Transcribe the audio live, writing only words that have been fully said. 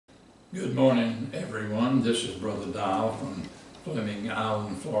Good morning, everyone. This is Brother Dial from Fleming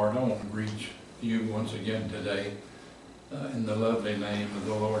Island, Florida. I want to greet you once again today in the lovely name of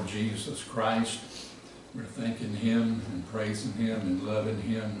the Lord Jesus Christ. We're thanking Him and praising Him and loving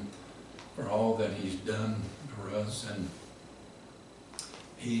Him for all that He's done for us, and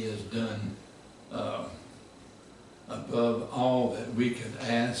He has done above all that we could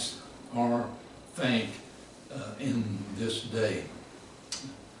ask or think in this day.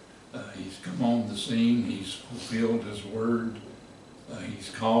 He's come on the scene. He's fulfilled His word. He's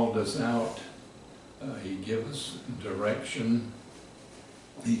called us out. He gives us direction.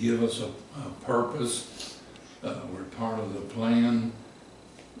 He gives us a purpose. We're part of the plan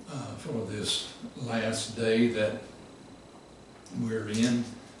for this last day that we're in.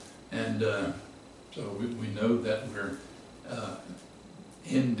 And so we know that we're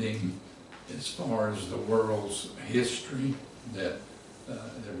ending as far as the world's history, that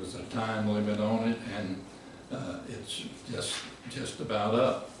there was a time limit on it, and it's just about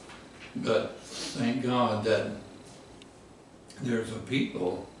up. But thank God that there's a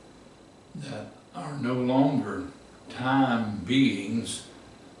people that are no longer time beings,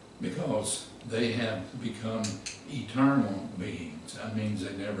 because they have become eternal beings. That means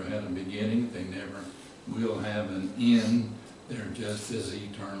they never had a beginning, they never will have an end. They're just as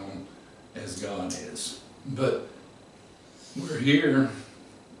eternal as God is. But we're here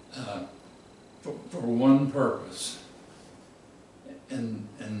for one purpose, and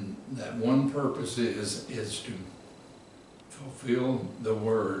that one purpose is to fulfill the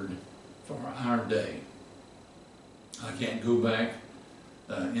word for our day. I can't go back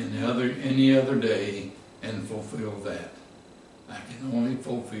any other day and fulfill that. I can only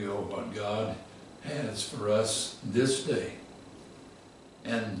fulfill what God has for us this day.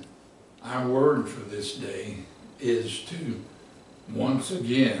 And our word for this day is to once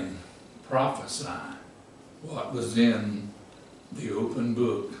again prophesy what was in the open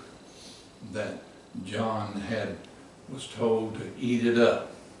book that John was told to eat it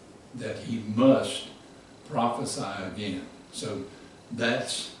up, that he must prophesy again. So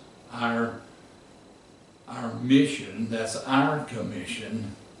that's our mission, that's our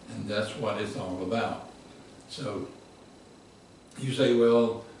commission, and that's what it's all about. So you say,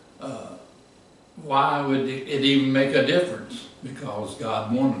 well, why would it even make a difference? Because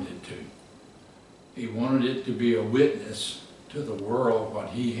God wanted it to. He wanted it to be a witness to the world what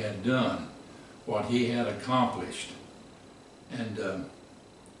He had done, what He had accomplished. And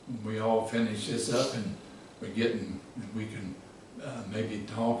we all finish this up, and we can maybe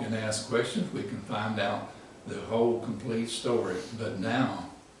talk and ask questions. We can find out the whole complete story. But now,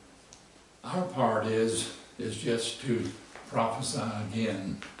 our part is just to prophesy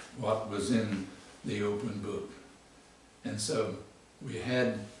again what was in the open book. And so we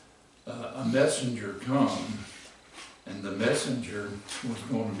had a messenger come, and the messenger was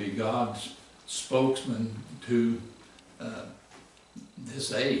going to be God's spokesman to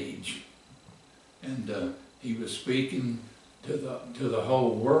this age, and he was speaking to the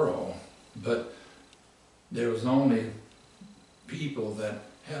whole world, but there was only people that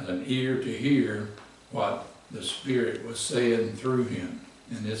had an ear to hear what the Spirit was saying through him.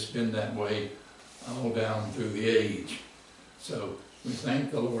 And it's been that way all down through the age. So we thank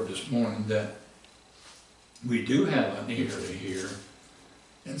the Lord this morning that we do have an ear to hear.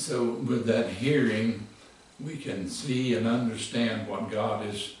 And so with that hearing, we can see and understand what God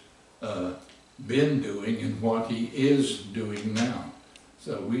has been doing and what He is doing now.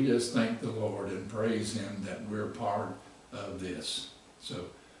 So we just thank the Lord and praise Him that we're part of this. So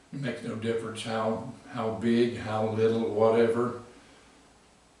it makes no difference how big, how little, whatever.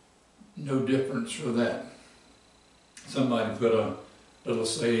 No difference for that. Somebody put a little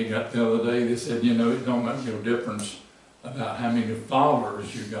saying up the other day. They said, it don't make no difference about how many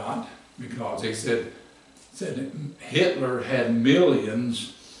followers you got, because they said Hitler had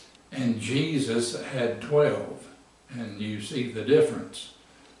millions and Jesus had 12, and you see the difference.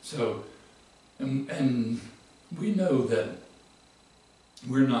 So, and we know that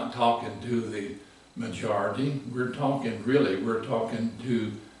we're not talking to the majority. We're talking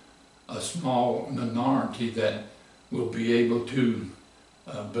to a small minority that will be able to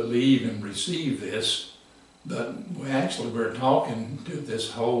believe and receive this. But we're talking to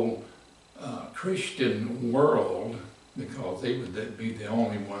this whole Christian world, because they would be the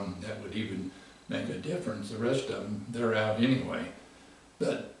only one that would even make a difference. The rest of them, they're out anyway.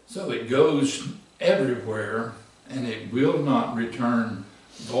 But so it goes everywhere, and it will not return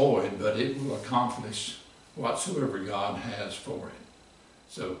void, but it will accomplish whatsoever God has for it.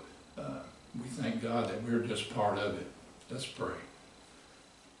 So we thank God that we're just part of it. Let's pray.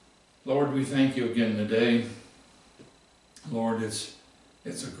 Lord, we thank you again today. Lord, it's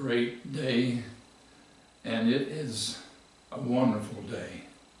a great day, and it is a wonderful day.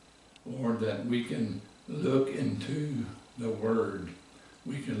 Lord, that we can look into the Word.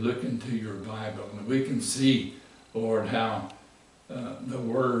 We can look into your Bible, and we can see, Lord, how the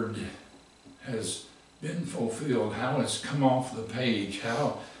Word has been fulfilled, how it's come off the page,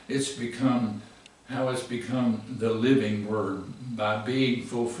 how it's become the living Word by being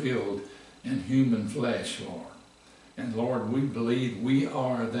fulfilled in human flesh, Lord. And Lord, we believe we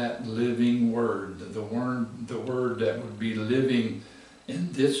are that living Word, the Word that would be living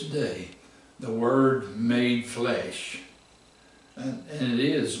in this day, the Word made flesh. And it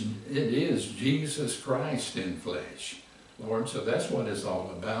is Jesus Christ in flesh, Lord. So that's what it's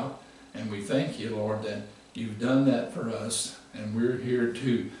all about. And we thank you, Lord, that you've done that for us, and we're here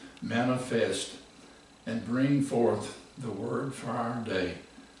to manifest and bring forth the Word for our day.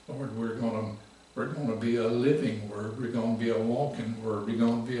 Lord, we're going to be a living Word. We're going to be a walking Word. We're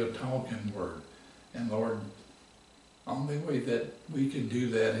going to be a talking Word. And Lord, only way that we can do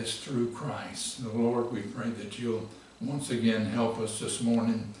that is through Christ. So Lord, we pray that you'll once again help us this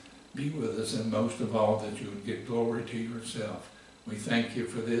morning, be with us, and most of all, that you would get glory to yourself. We thank you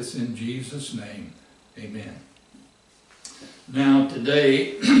for this in Jesus' name. Amen. Now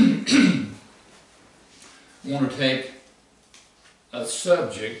today, I want to take a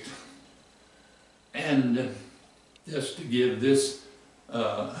subject and just to give this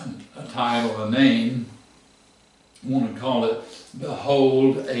a title, a name. I want to call it,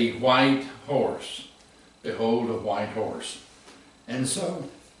 Behold a White Horse. Behold a white horse. And so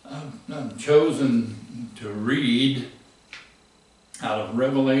I've chosen to read out of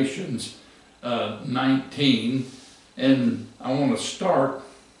Revelations 19, and I want to start,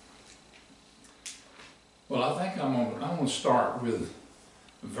 well, I think I'm going to start with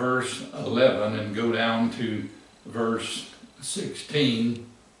verse 11 and go down to verse 16,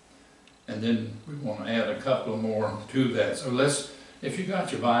 and then we want to add a couple more to that. So if you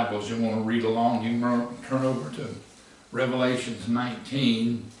got your Bibles, you want to read along, you can turn over to Revelations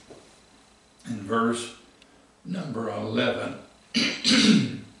 19 and verse number 11.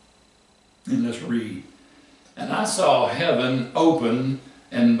 And let's read. And I saw heaven open,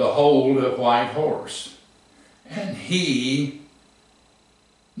 and behold, a white horse. And he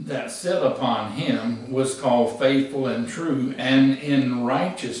that sat upon him was called Faithful and True, and in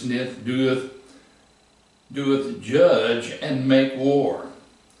righteousness doeth judge and make war.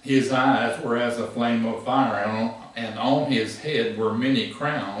 His eyes were as a flame of fire, and on his head were many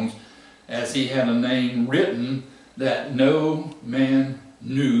crowns, as he had a name written that no man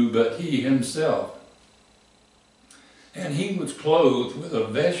knew but he himself. And he was clothed with a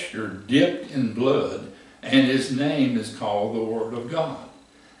vesture dipped in blood, and his name is called the Word of God.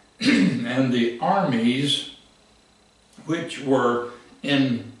 And the armies which were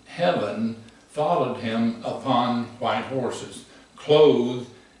in heaven followed him upon white horses, clothed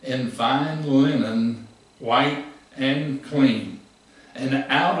in fine linen, white and clean. And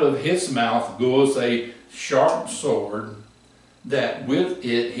out of his mouth goes a sharp sword, that with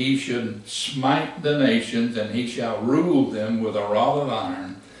it he should smite the nations, and he shall rule them with a rod of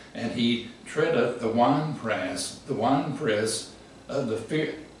iron. And he treadeth the winepress of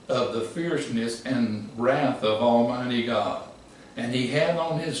the fierceness and wrath of Almighty God. And he had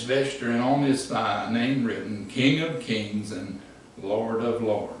on his vesture and on his thigh a name written, King of Kings and Lord of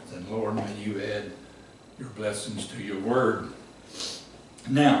Lords. And Lord, may you add your blessings to your word.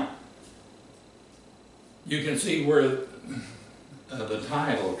 Now, you can see where the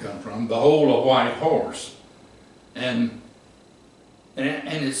title comes from, Behold a White Horse. And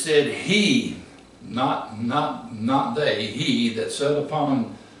it said he, not they, he that sat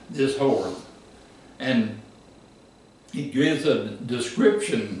upon this horse. And he gives a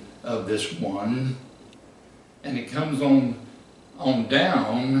description of this one, and it comes on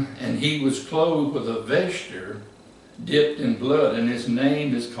down, and he was clothed with a vesture dipped in blood, and his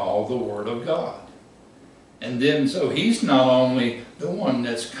name is called the Word of God. And then, so he's not only the one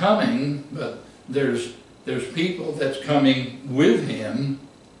that's coming, but there's people that's coming with him.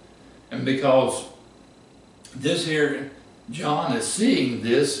 And because this here, John is seeing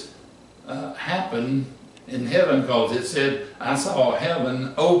this happen in heaven, because it said, I saw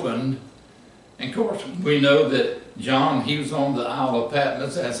heaven opened. And of course, we know that John, he was on the Isle of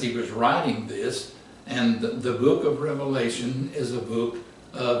Patmos as he was writing this, and the book of Revelation is a book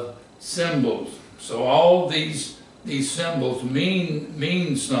of symbols. So all these symbols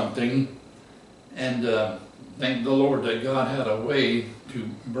mean something, and thank the Lord that God had a way to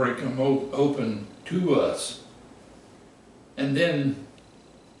break them open to us. And then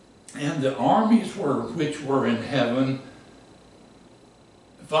And the armies which were in heaven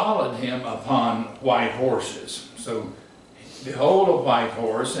followed him upon white horses. So, behold a white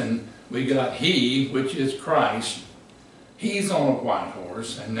horse, and we got he, which is Christ. He's on a white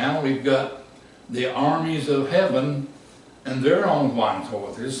horse, and now we've got the armies of heaven, and they're on white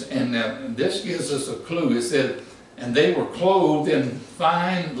horses. And this gives us a clue. It said, and they were clothed in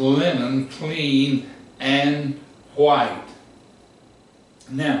fine linen, clean and white.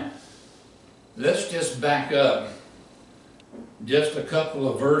 Now, let's just back up just a couple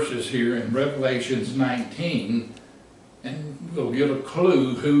of verses here in Revelations 19, and we'll get a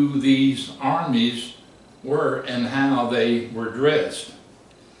clue who these armies were and how they were dressed.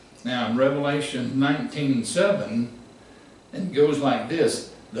 Now in Revelation 19:7, it goes like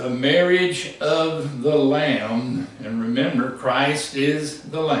this: the marriage of the Lamb, and remember Christ is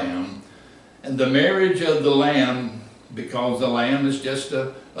the Lamb, and the marriage of the Lamb, because the Lamb is just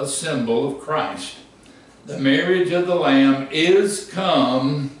a symbol of Christ. The marriage of the Lamb is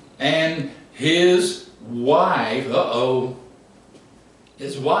come, and his wife,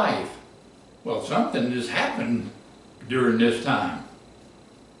 his wife. Well, something has happened during this time.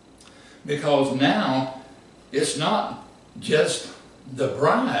 Because now it's not just the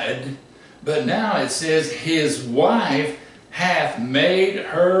bride, but now it says his wife hath made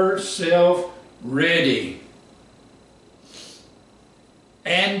herself ready.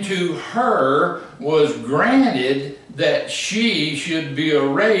 And to her was granted that she should be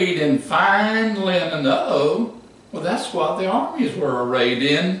arrayed in fine linen. Well, that's what the armies were arrayed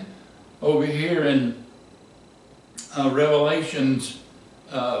in over here in Revelations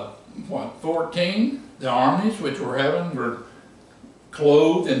 14. The armies which were heaven were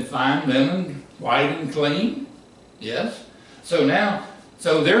clothed in fine linen, white and clean. Yes. So now,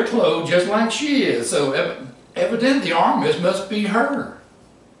 so they're clothed just like she is. So evidently the armies must be her.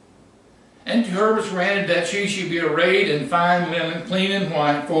 And to her was granted that she should be arrayed in fine linen, clean and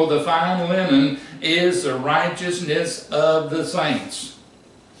white, for the fine linen is the righteousness of the saints.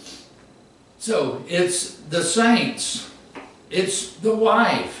 So it's the saints, it's the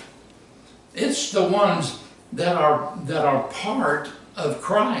wife, it's the ones that are part of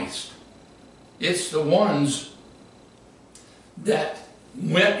Christ. It's the ones that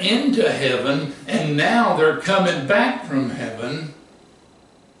went into heaven and now they're coming back from heaven.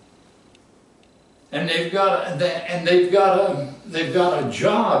 And they've got a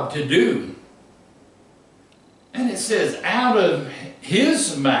job to do. And it says, out of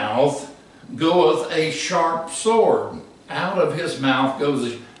his mouth goeth a sharp sword. Out of his mouth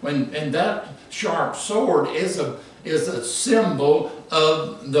goes, and that sharp sword is a symbol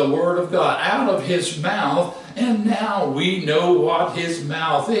of the Word of God. Out of his mouth, and now we know what his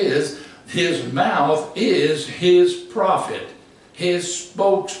mouth is. His mouth is his prophet, his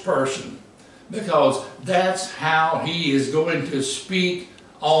spokesperson. Because that's how he is going to speak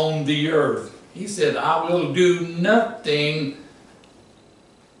on the earth. He said, I will do nothing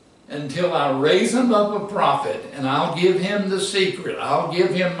until I raise him up a prophet, and I'll give him the secret. I'll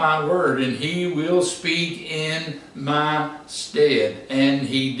give him my word, and he will speak in my stead. And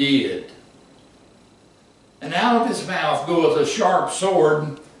he did. And out of his mouth goeth a sharp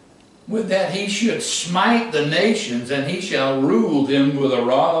sword, with that he should smite the nations, and he shall rule them with a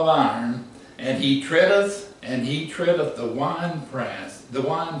rod of iron. And he treadeth the winepress,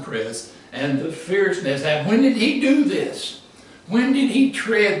 and the fierceness. And when did he do this? When did he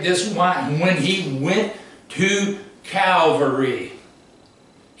tread this wine? When he went to Calvary.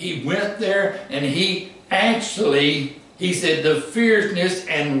 He went there, and he said, the fierceness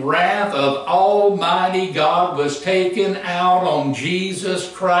and wrath of Almighty God was taken out on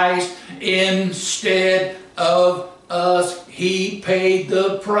Jesus Christ instead of us. He paid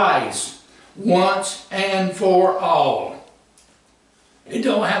the price once and for all. It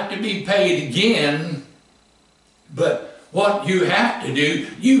don't have to be paid again, but what you have to do,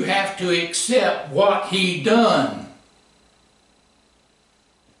 you have to accept what he done.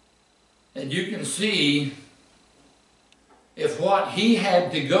 And you can see if what he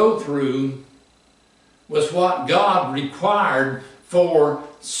had to go through was what God required for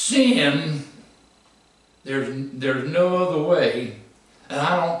sin, there's no other way. And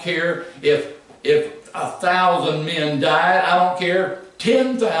I don't care if 1,000 men died, I don't care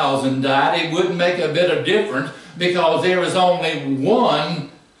 10,000 died, it wouldn't make a bit of difference, because there was only one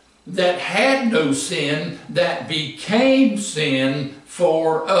that had no sin that became sin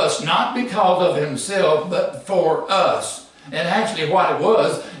for us, not because of himself, but for us. And actually what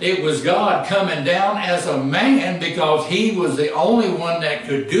it was God coming down as a man, because he was the only one that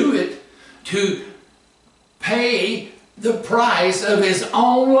could do it, to pay the price of his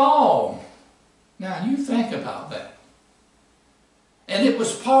own law. Now you think about that. And it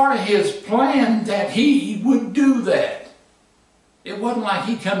was part of his plan that he would do that. It wasn't like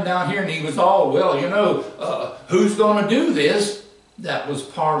he come down here and he was all, well, you know, who's going to do this? That was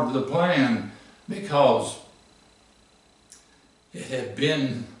part of the plan because it had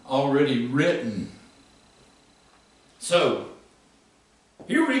been already written. So,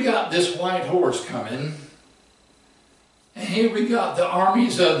 here we got this white horse coming, and here we got the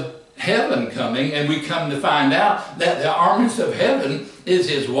armies of heaven coming, and we come to find out that the armies of heaven is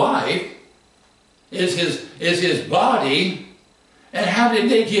his wife, is his body. And how did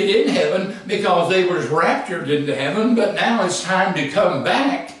they get in heaven? Because they were raptured into heaven, but now it's time to come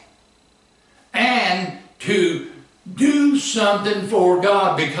back and to do something for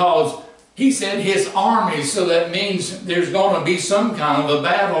God, because he said his army, so that means there's going to be some kind of a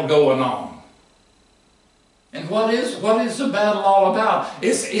battle going on. And what is the battle all about?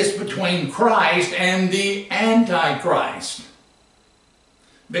 It's between Christ and the Antichrist.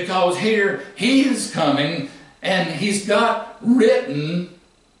 Because here he is coming, and he's got written,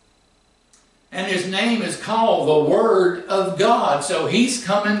 and his name is called the Word of God. So he's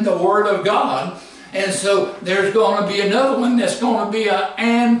coming, the Word of God. And so there's going to be another one that's going to be an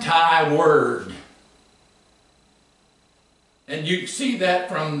anti-word. And you see that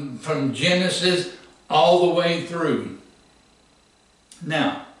from Genesis all the way through.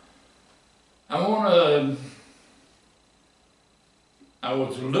 Now, I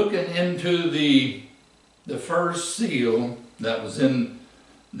was looking into the first seal that was in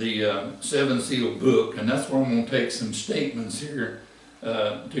the seven seal book, and that's where I'm going to take some statements here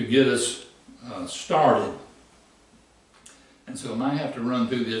to get us started. And so I might have to run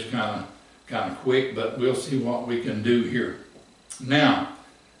through this kind of quick, but we'll see what we can do here. Now,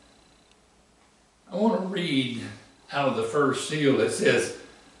 I want to read out of the first seal that says,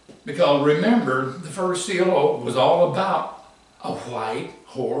 because remember, the first seal was all about a white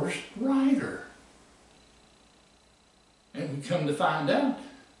horse rider. And we come to find out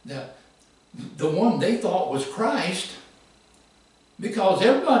that the one they thought was Christ, because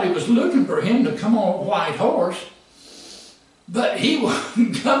everybody was looking for him to come on a white horse, but he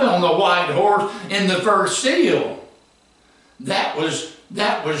wasn't coming on the white horse in the first seal. That was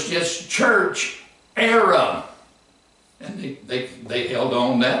just church era. And they held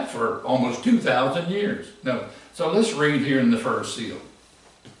on that for almost 2,000 years. No. So let's read here in the first seal.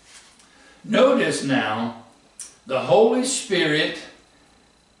 Notice now, the Holy Spirit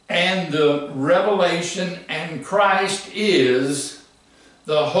and the revelation and Christ is,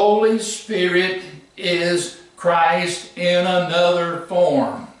 the Holy Spirit is Christ in another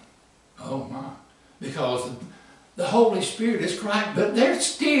form. Oh my. Because the Holy Spirit is Christ, but they're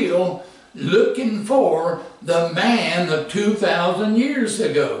still looking for the man of 2,000 years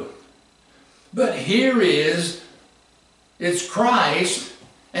ago. But here it's Christ,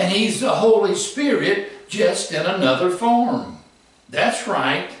 and he's the Holy Spirit, just in another form. That's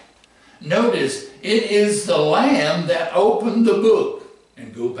right. Notice, it is the Lamb that opened the book.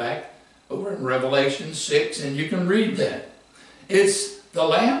 And go back over in Revelation 6, and you can read that. It's the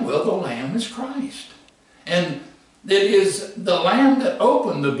Lamb. Well, the Lamb is Christ. And it is the Lamb that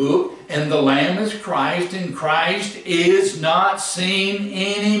opened the book, and the Lamb is Christ, and Christ is not seen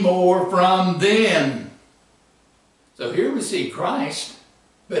anymore from then. So here we see Christ,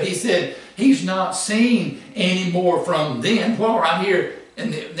 but he said he's not seen anymore from then. Well, right here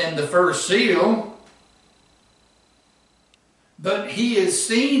in the first seal, but he is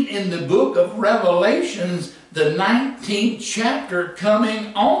seen in the book of Revelations, the 19th chapter,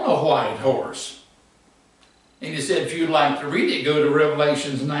 coming on a white horse. And he said, if you'd like to read it, go to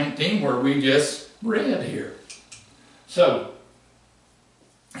Revelations 19, where we just read here. So,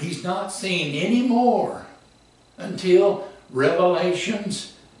 he's not seen anymore until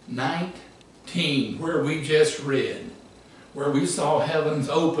Revelations 19, where we just read, where we saw heavens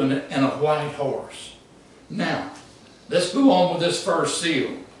open and a white horse. Now, let's go on with this first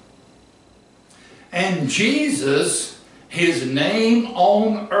seal. And Jesus, his name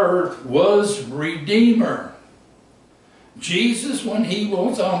on earth was Redeemer. Jesus, when he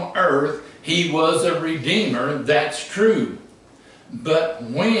was on earth, he was a Redeemer, that's true. But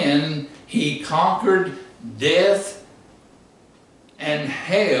when he conquered death and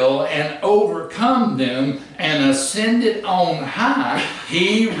hell and overcome them and ascended on high,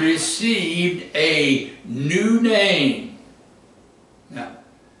 he received a new name. Now,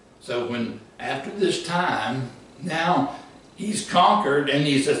 so when after this time, now he's conquered and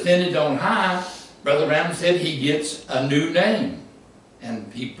he's ascended on high, Brother Branham said he gets a new name.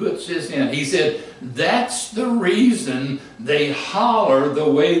 And he puts this in. He said, that's the reason they holler the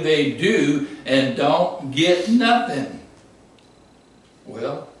way they do and don't get nothing.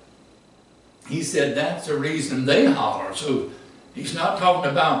 Well, he said that's the reason they holler. So he's not talking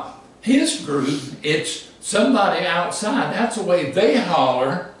about his group, it's somebody outside. That's the way they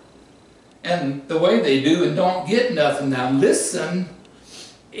holler and the way they do and don't get nothing. Now listen,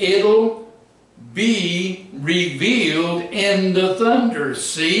 it'll be revealed in the thunder,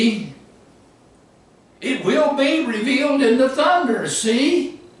 see? It will be revealed in the thunder,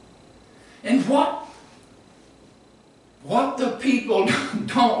 see? And what the people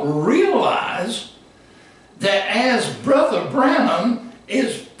don't realize, that as Brother Branham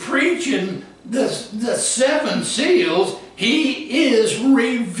is preaching the 7 seals, he is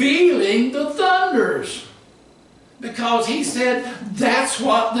revealing the thunders. Because he said that's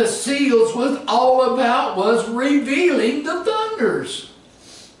what the seals was all about, was revealing the thunders.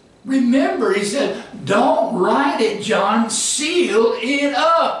 Remember, he said, don't write it, John, seal it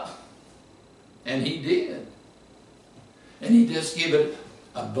up. And he did. And he just gave it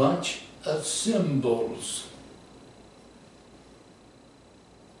a bunch of symbols.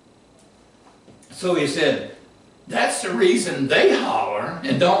 So he said, that's the reason they holler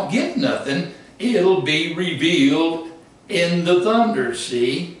and don't get nothing. It'll be revealed in the thunder,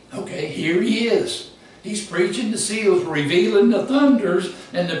 see? Okay, here he is. He's preaching the seals, revealing the thunders,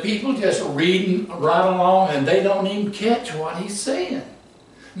 and the people just reading right along, and they don't even catch what he's saying.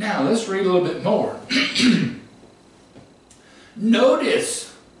 Now, let's read a little bit more.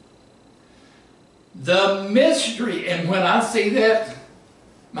 Notice the mystery, and when I see that,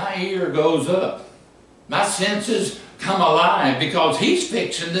 my ear goes up. My senses come alive, because he's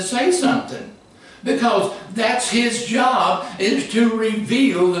fixing to say something. Because that's his job, is to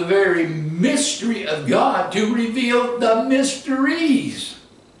reveal the very mystery of God, to reveal the mysteries.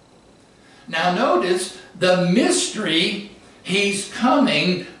 Now notice, the mystery, he's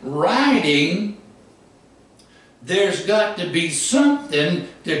coming, writing. There's got to be something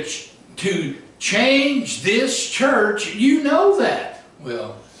to change this church. You know that.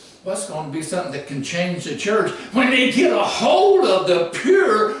 Well, what's going to be something that can change the church? When they get a hold of the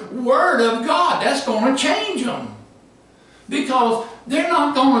pure Word of God, that's going to change them. Because they're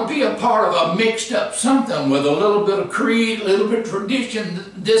not going to be a part of a mixed up something with a little bit of creed, a little bit of tradition,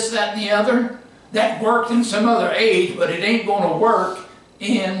 this, that, and the other. That worked in some other age, but it ain't going to work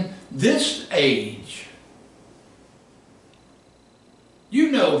in this age.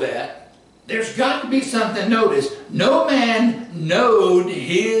 You know that. There's got to be something. Notice, no man knowed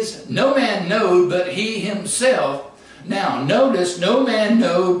but he himself. Now notice, no man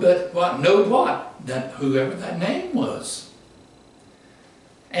knowed but what? Knowed what? That whoever that name was.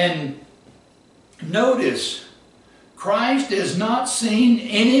 And notice, Christ is not seen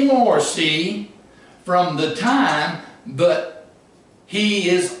anymore, see, from the time, but he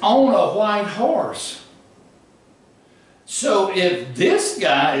is on a white horse. So if this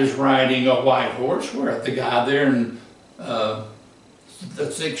guy is riding a white horse, we're at the guy there in the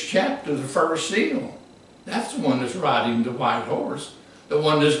 6th chapter, the 1st seal. That's the one that's riding the white horse. The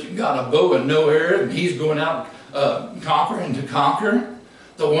one that's got a bow and no arrow, and he's going out conquering to conquer.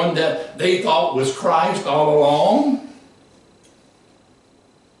 The one that they thought was Christ all along.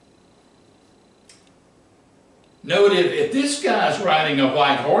 Note, if this guy's riding a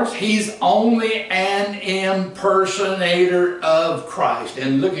white horse, he's only an impersonator of Christ.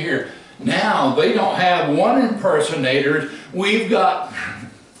 And look here, now they don't have one impersonator. We've got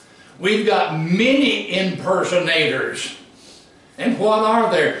many impersonators. And what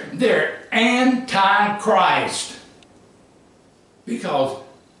are they? They're anti-Christ. Because,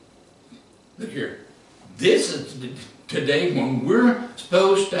 look here, this is today when we're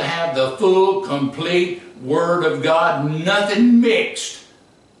supposed to have the full, complete Word of God, nothing mixed,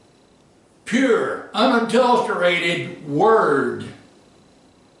 pure, unadulterated Word.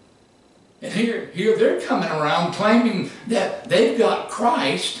 And here they're coming around claiming that they've got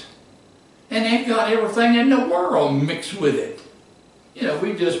Christ and they've got everything in the world mixed with it. You know,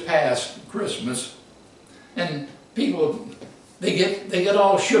 we just passed Christmas, and people, they get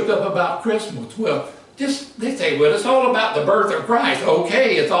all shook up about Christmas. Well, they say, well, it's all about the birth of Christ.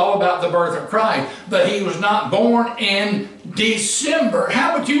 Okay, it's all about the birth of Christ, but he was not born in December.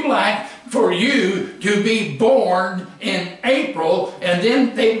 How would you like for you to be born in April, and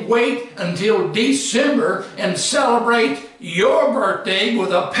then they wait until December and celebrate your birthday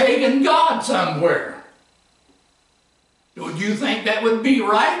with a pagan god somewhere? Would you think that would be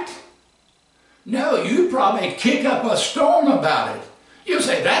right? No, you'd probably kick up a storm about it. You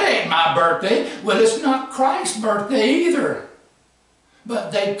say, that ain't my birthday. Well, it's not Christ's birthday either.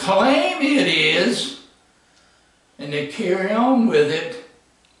 But they claim it is, and they carry on with it.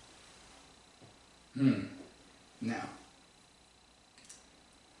 Now,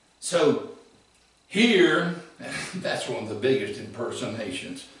 so here, that's one of the biggest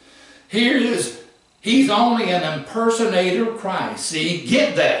impersonations. Here is, he's only an impersonator of Christ. See,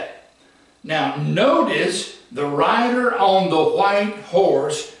 get that. Now, notice the rider on the white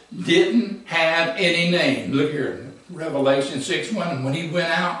horse didn't have any name. Look here, Revelation 6:1. When he went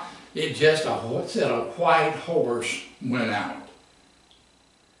out, it just, it said a white horse went out.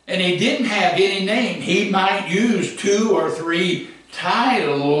 And he didn't have any name. He might use 2 or 3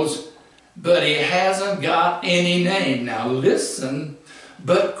 titles, but he hasn't got any name. Now listen,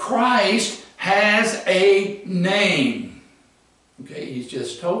 but Christ has a name. Okay, he's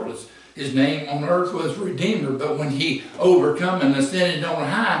just told us his name on earth was Redeemer, but when he overcome and ascended on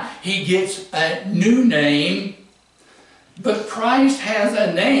high, he gets a new name. But Christ has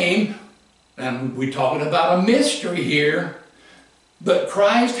a name, and we're talking about a mystery here, but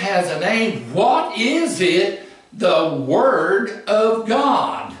Christ has a name. What is it? The Word of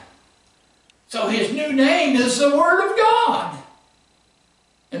God. So his new name is the Word of God.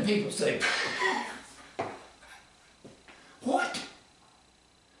 And people say, what?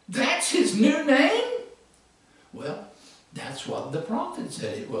 That's his new name? Well, that's what the prophet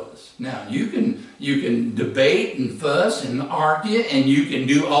said it was. Now, you can debate and fuss and argue, and you can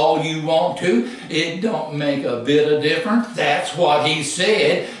do all you want to. It don't make a bit of difference. That's what he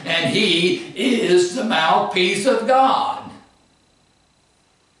said, and he is the mouthpiece of God.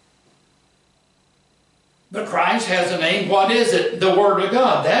 But Christ has a name. What is it? The Word of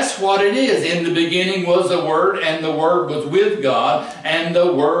God. That's what it is. In the beginning was the Word, and the Word was with God, and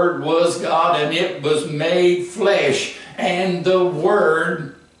the Word was God, and it was made flesh. And the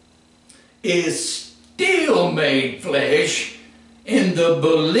Word is still made flesh in the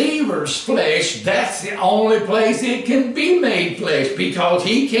believer's flesh. That's the only place it can be made flesh, because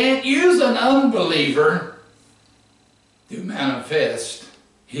he can't use an unbeliever to manifest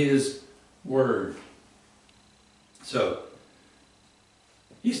his Word. So,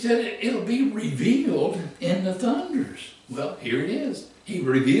 he said it'll be revealed in the thunders. Well, here it is. He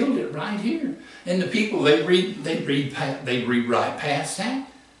revealed it right here. And the people, they read right past that.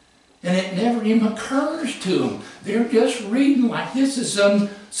 And it never even occurs to them. They're just reading like this is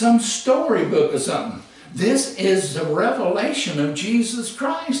some storybook or something. This is the revelation of Jesus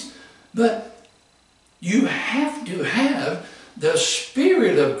Christ. But you have to have the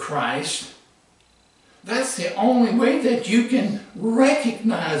Spirit of Christ. That's the only way that you can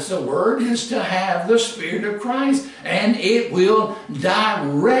recognize the Word, is to have the Spirit of Christ. And it will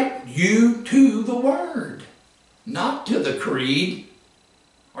direct you to the Word. Not to the creed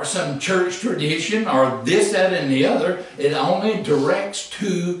or some church tradition or this, that, and the other. It only directs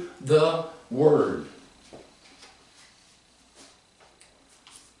to the Word.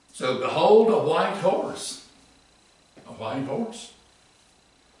 So behold a white horse. A white horse.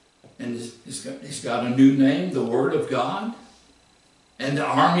 And he's got a new name, the Word of God. And the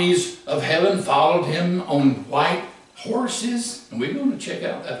armies of heaven followed him on white horses. And we're going to check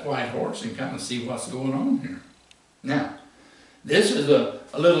out that white horse and kind of see what's going on here. Now, this is a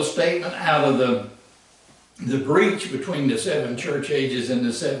little statement out of the breach between the 7 church ages and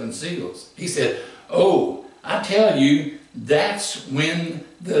the 7 seals. He said, oh, I tell you, that's when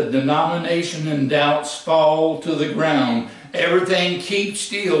the denomination and doubts fall to the ground. Everything keeps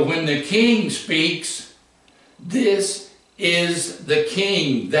still. When the King speaks, this is the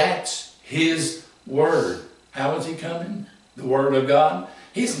King. That's his Word. How is he coming? The Word of God.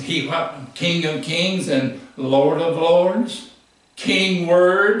 He's King of Kings and Lord of Lords. King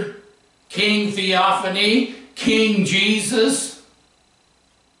Word. King Theophany. King Jesus.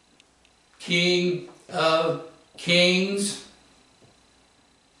 King of Kings.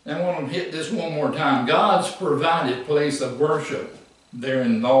 I want to hit this one more time. God's provided place of worship there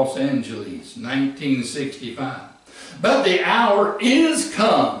in Los Angeles, 1965. But the hour is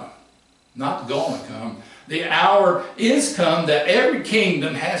come, not going to come, the hour is come that every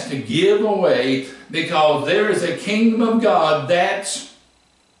kingdom has to give away, because there is a kingdom of God that's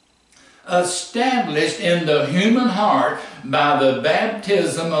established in the human heart by the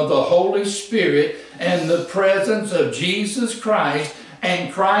baptism of the Holy Spirit and the presence of Jesus Christ.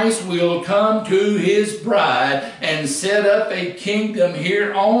 And Christ will come to his bride and set up a kingdom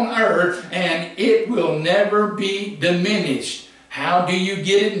here on earth, and it will never be diminished. How do you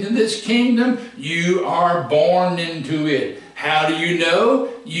get into this kingdom? You are born into it. How do you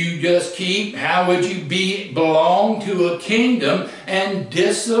know? You just keep, how would you belong to a kingdom and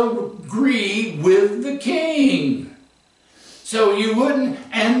disagree with the king? So you wouldn't,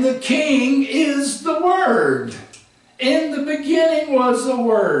 and the King is the Word. In the beginning was the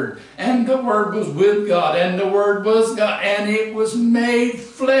Word, and the Word was with God, and the Word was God, and it was made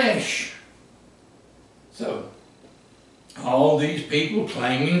flesh. So, all these people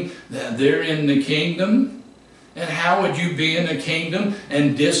claiming that they're in the kingdom, and how would you be in the kingdom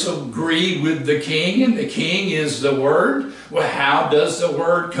and disagree with the King, and the King is the Word? Well, how does the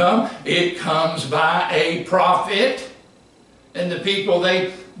Word come? It comes by a prophet. And the people,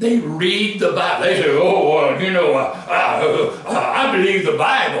 they read the Bible. They say, oh, well, you know, I believe the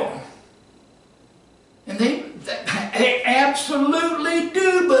Bible. And they absolutely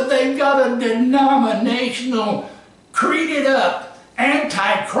do, but they've got a denominational, creeded up,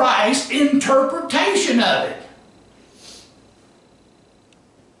 antichrist interpretation of it.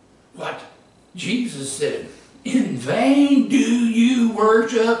 What Jesus said, in vain do you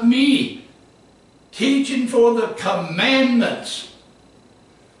worship me, teaching for the commandments,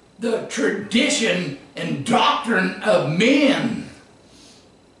 the tradition and doctrine of men.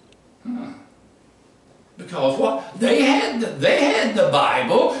 Because what? They had the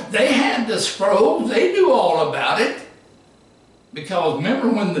Bible, they had the scrolls, they knew all about it. Because remember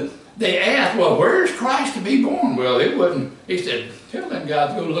when they asked, well, where's Christ to be born? Well, it wasn't, he said, tell them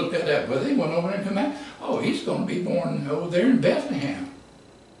guys to go look that up. Well, they went over there and come out, oh, he's going to be born over there in Bethlehem.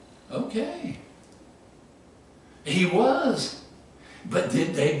 Okay. He was. But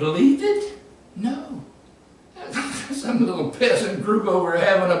did they believe it? No. Some little peasant group over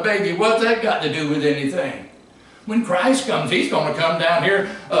having a baby, what's that got to do with anything? When Christ comes, he's going to come down here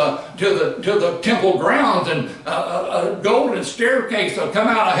to the temple grounds, and a golden staircase will come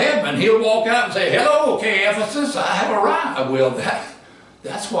out of heaven. He'll walk out and say, hello, okay, Ephesus, I have arrived. Well,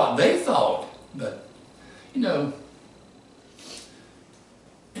 that's what they thought. But, you know,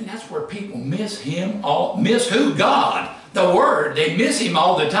 and that's where people miss him, miss who? God, the Word. They miss him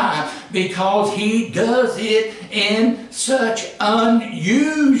all the time because he does it in such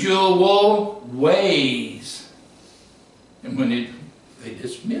unusual ways. And when they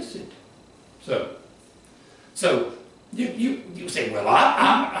dismiss it. So you say, well,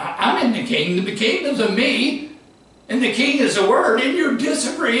 I'm in the kingdom. The kingdom's of me, and the King is the Word, and you're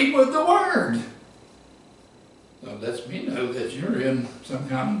disagreeing with the Word. So it lets me know that you're in some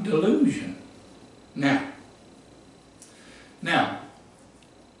kind of delusion. Now,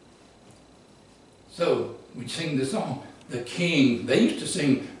 so we sing this song, the King. They used to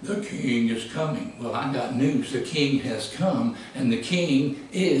sing, the King is coming. Well, I got news. The King has come, and the King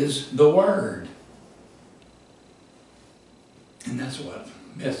is the Word. And that's what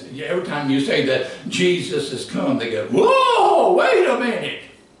message. Every time you say that Jesus has come, they go, whoa, wait a minute.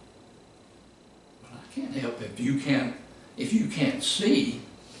 Can't help if you can't see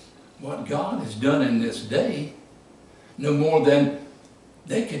what God has done in this day, no more than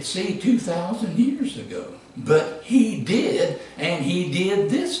they could see 2,000 years ago. But he did, and he did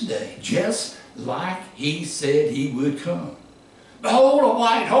this day, just like he said he would come. Behold, a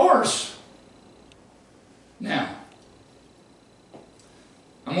white horse. Now,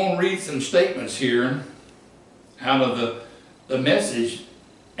 I'm going to read some statements here out of the Message,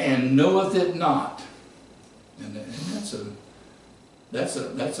 and knoweth it not. And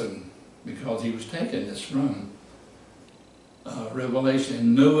that's because he was taking this from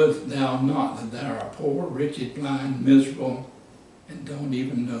Revelation. Knoweth thou not that thou art poor, wretched, blind, miserable, and don't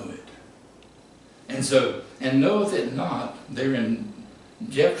even know it? And knoweth it not, they're in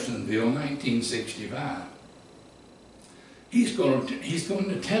Jeffersonville, 1965. He's going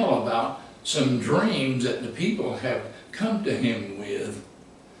to tell about some dreams that the people have come to him with.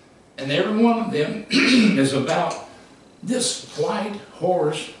 And every one of them is about this white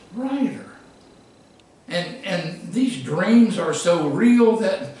horse rider. And these dreams are so real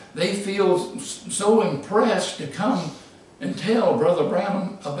that they feel so impressed to come and tell Brother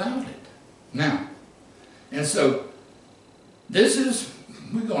Branham about it. Now, and so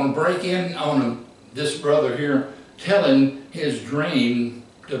we're going to break in on this brother here telling his dream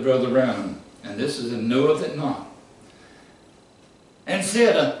to Brother Branham. And this is in Knoweth It Not. And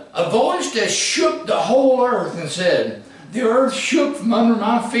said, a voice that shook the whole earth, and said, the earth shook from under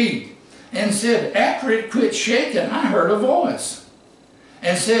my feet, and said, after it quit shaking, I heard a voice,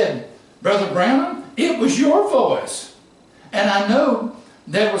 and said, Brother Branham, it was your voice. And I know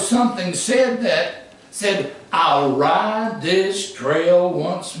there was something said that said, I'll ride this trail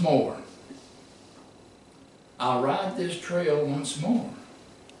once more. I'll ride this trail once more.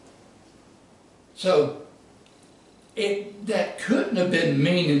 So, that couldn't have been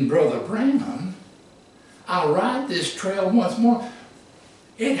meaning Brother Branham. I'll ride this trail once more.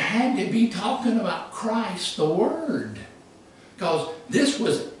 It had to be talking about Christ, the Word. because this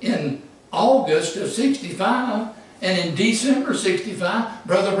was in August of 65, and in December 65,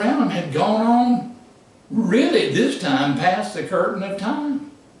 Brother Branham had gone on really this time past the curtain of time.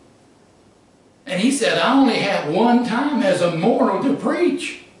 And he said, I only have one time as a mortal to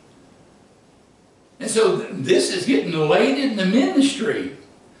preach. And so this is getting late in the ministry.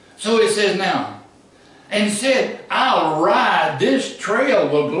 So it says now, and said, I'll ride this trail.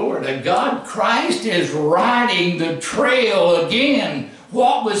 Well, glory to God, Christ is riding the trail again.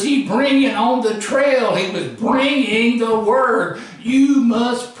 What was he bringing on the trail? He was bringing the word. You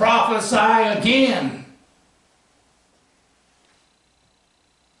must prophesy again.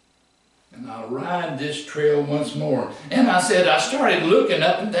 And I'll ride this trail once more. And I said, I started looking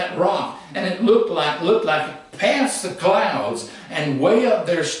up at that rock, and it looked like past the clouds, and way up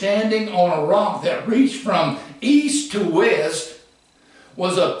there standing on a rock that reached from east to west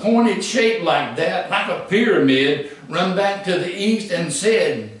was a pointed shape like that, like a pyramid, run back to the east, and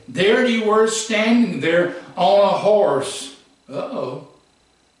said, there you were standing there on a horse. Uh-oh.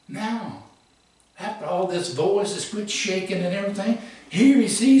 Now, after all this voice has quit shaking and everything, here he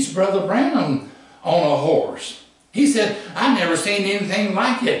sees Brother Branham on a horse. He said, I never seen anything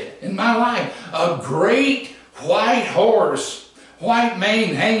like it in my life. A great white horse, white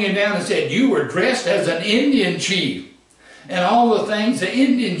mane hanging down, and said, you were dressed as an Indian chief. And all the things the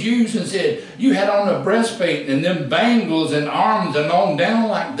Indians used, and said, you had on a breastplate and them bangles and arms and on down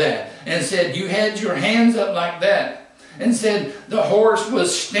like that. And said, you had your hands up like that. And said, the horse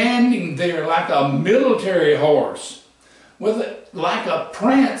was standing there like a military horse, like a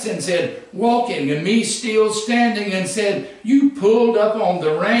prance, and said, walking, and me still standing, and said, you pulled up on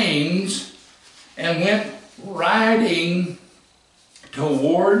the reins and went riding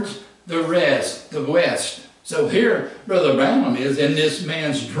towards the west. So here Brother Branham is in this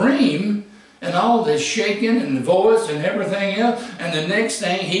man's dream, and all this shaking and the voice and everything else, and the next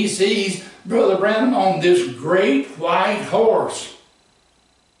thing he sees Brother Branham on this great white horse.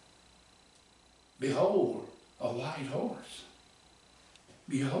 Behold, a white horse.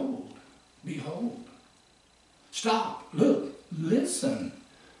 Behold, behold. Stop, look, listen.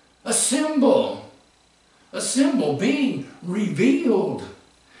 A symbol being revealed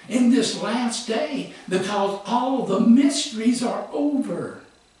in this last day, because all the mysteries are over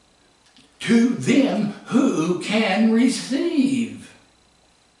to them who can receive.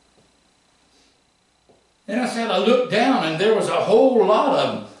 And I said, I looked down, and there was a whole lot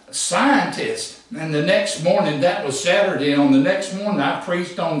of scientists. And the next morning, that was Saturday, on the next morning I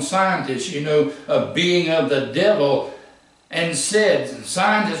preached on scientists, a being of the devil, and said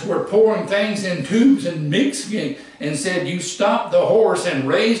scientists were pouring things in tubes and mixing, and said, you stopped the horse and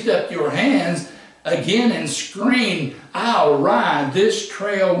raised up your hands again and screamed, I'll ride this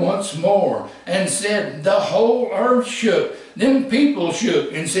trail once more. And said the whole earth shook. Then people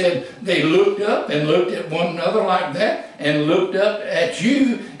shook, and said they looked up and looked at one another like that, and looked up at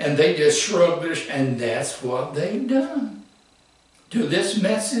you, and they just shrugged their, and that's what they've done to this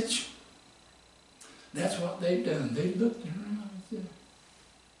message. That's what they've done. They looked around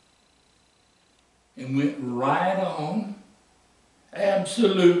and went right on.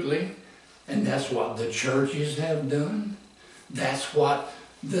 Absolutely. And that's what the churches have done. That's what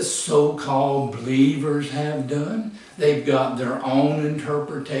the so-called believers have done. They've got their own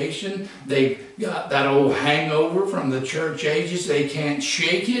interpretation. They've got that old hangover from the church ages. They can't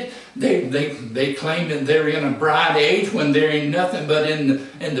shake it. They claim that they're in a bright age when they're in nothing but in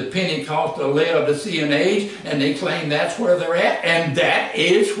the Pentecostal Laodicean age, and they claim that's where they're at, and that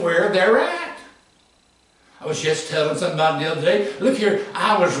is where they're at. I was just telling somebody the other day, look here,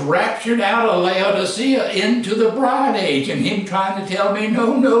 I was raptured out of Laodicea into the bride age, and him trying to tell me,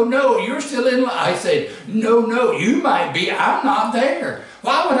 no, you're still in life. I said, no, you might be, I'm not there.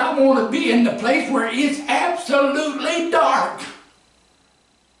 Why would I want to be in the place where it's absolutely dark?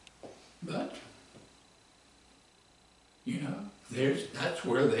 But, that's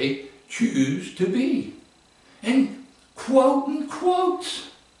where they choose to be. And quoting quotes.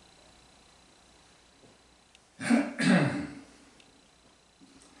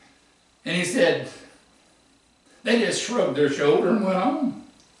 And he said, they just shrugged their shoulder and went on.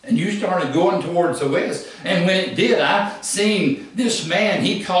 And you started going towards the west. And when it did, I seen this man,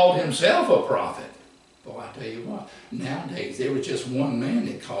 he called himself a prophet. Boy, I tell you what, nowadays there was just one man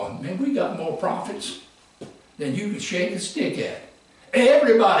that called him. Man, we got more prophets than you could shake a stick at.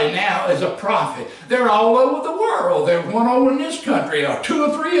 Everybody now is a prophet. They're all over the world. There's one over in this country, or two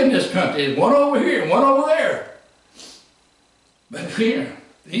or three in this country, one over here, one over there. But here,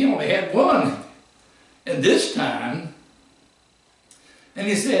 he only had one. And this time, and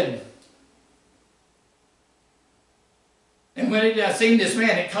he said, And when I seen this man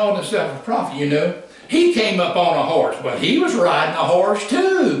that called himself a prophet, you know, he came up on a horse. Well, he was riding a horse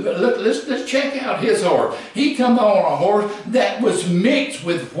too. But look, let's check out his horse. He come on a horse that was mixed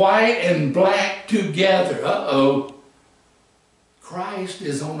with white and black together. Uh-oh. Christ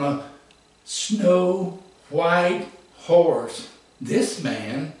is on a snow white horse. This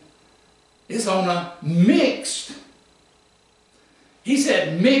man is on a mixed. He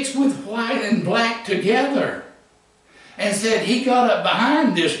said mixed with white and black together. And said he got up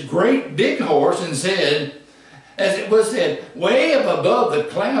behind this great big horse and said, as it was said, way up above the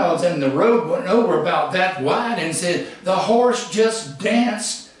clouds, and the road went over about that wide, and said the horse just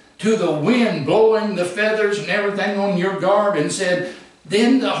danced to the wind, blowing the feathers and everything on your garb, and said,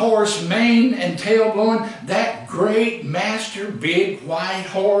 then the horse, mane and tail blowing, that great master, big white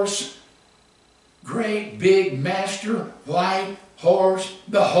horse, great big master, white horse,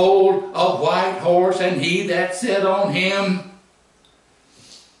 behold, a white horse, and he that sat on him,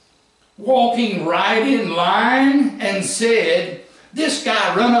 walking right in line, and said, this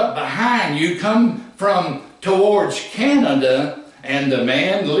guy run up behind you, come from towards Canada, and the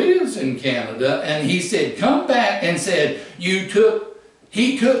man lives in Canada, and he said, come back, and said, he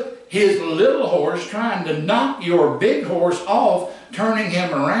took his little horse, trying to knock your big horse off, turning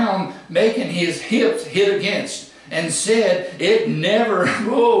him around, making his hips hit against, and said it never,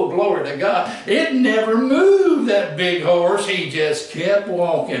 oh glory to God, it never moved, that big horse. He just kept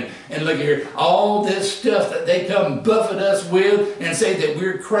walking. And look here, all this stuff that they come buffet us with and say that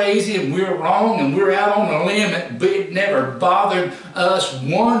we're crazy and we're wrong and we're out on a limb, it never bothered us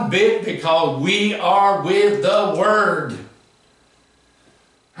one bit, because we are with the Word.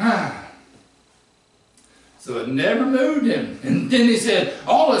 So it never moved him. And then he said,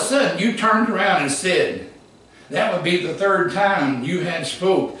 all of a sudden you turned around and said, that would be the third time you had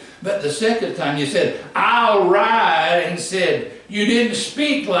spoke. But the second time you said, I'll ride, and said, you didn't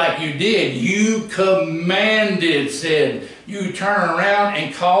speak like you did. You commanded, said, you turn around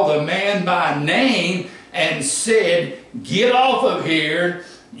and call the man by name and said, get off of here.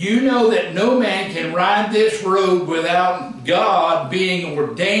 You know that no man can ride this road without God being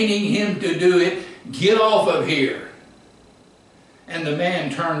ordaining him to do it. Get off of here. And the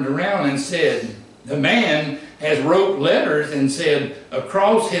man turned around and said, the man has wrote letters and said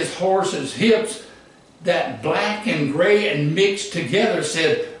across his horse's hips, that black and gray and mixed together,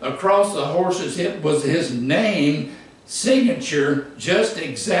 said across the horse's hip was his name, signature, just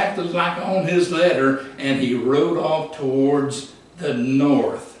exactly like on his letter, and he rode off towards the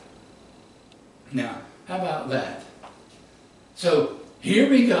north. Now, how about that? So here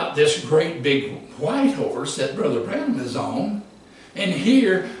we got this great big white horse that Brother Branham is on, and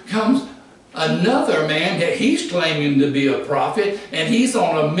here comes another man that he's claiming to be a prophet, and he's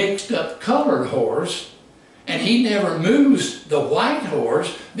on a mixed up colored horse, and he never moves the white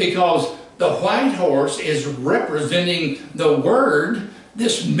horse, because the white horse is representing the Word.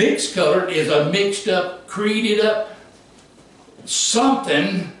 This mixed colored is a mixed up, created up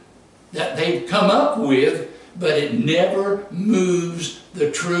something that they've come up with, but it never moves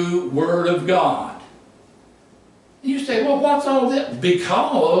the true Word of God. You say, well, what's all that?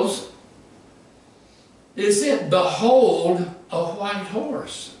 Because it said, behold a white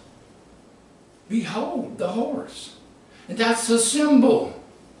horse. Behold the horse. And that's a symbol.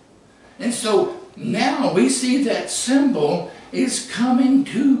 And so now we see that symbol is coming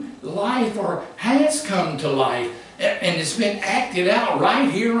to life, or has come to life. And it's been acted out right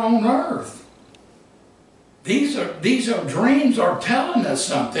here on earth. These are dreams are telling us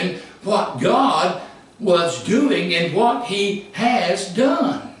something, what God was doing and what He has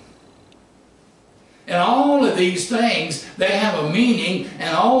done. And all of these things, they have a meaning,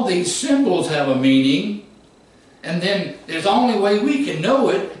 and all these symbols have a meaning. And then there's the only way we can know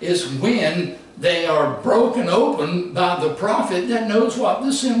it is when they are broken open by the prophet that knows what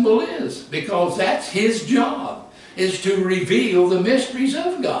the symbol is. Because that's his job, is to reveal the mysteries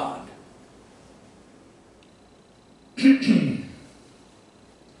of God.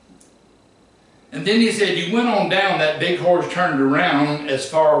 And then he said, you went on down, that big horse turned around as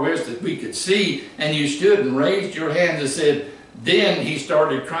far west as we could see, and you stood and raised your hands and said, then he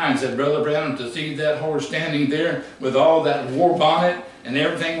started crying, said Brother Branham, to see that horse standing there with all that war bonnet and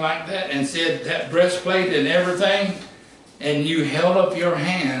everything like that, and said that breastplate and everything, and you held up your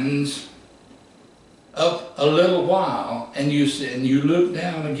hands up a little while, and you looked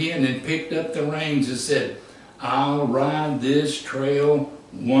down again and picked up the reins and said, I'll ride this trail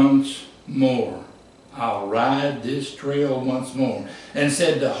once more. I'll ride this trail once more. And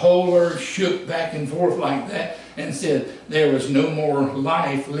said the whole earth shook back and forth like that, and said there was no more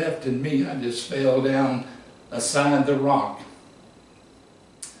life left in me. I just fell down aside the rock.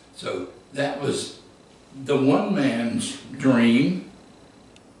 So that was the one man's dream,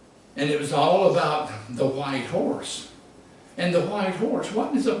 and it was all about the white horse. And the white horse,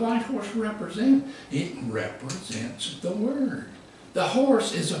 what does the white horse represent? It represents the Word. The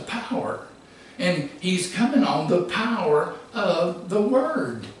horse is a power, and he's coming on the power of the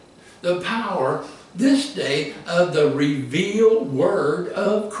Word. The power, this day, of the revealed Word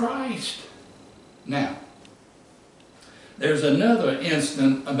of Christ. Now, there's another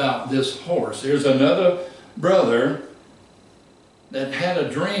instance about this horse. There's another brother that had a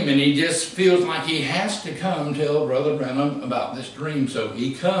dream, and he just feels like he has to come tell Brother Branham about this dream. So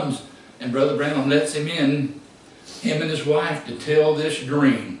he comes, and Brother Branham lets him in, him and his wife, to tell this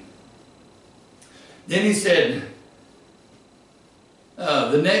dream. Then he said,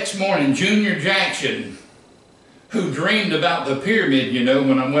 the next morning, Junior Jackson, who dreamed about the pyramid, you know,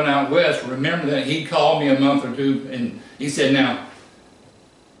 when I went out west, remember that he called me a month or two, and he said,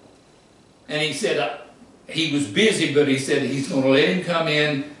 he was busy, but he said he's going to let him come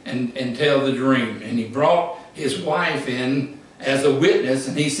in and tell the dream. And he brought his wife in as a witness,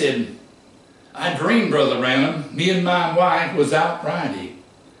 and he said, I dreamed, Brother Branham, me and my wife was out Friday.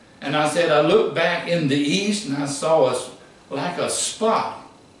 And I said, I looked back in the east, and I saw like a spot,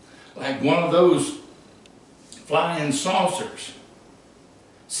 like one of those flying saucers.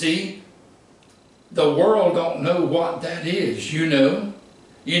 See, the world don't know what that is, you know.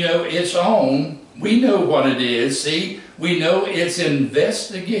 You know, it's on. We know what it is, see. We know it's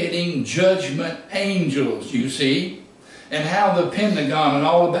investigating judgment angels, you see. And how the Pentagon and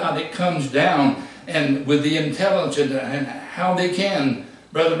all about it comes down, and with the intelligence and how they can.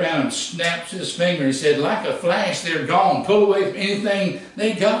 Brother Branham snaps his finger. He said, like a flash, they're gone. Pull away from anything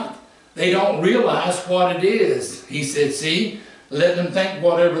they got. They don't realize what it is. He said, see, let them think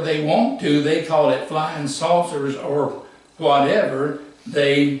whatever they want to. They call it flying saucers or whatever.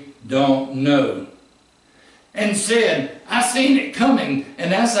 They don't know. And said, I seen it coming,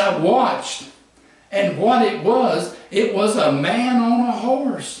 and as I watched, and what it was a man on a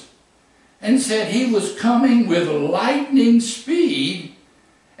horse. And said he was coming with lightning speed,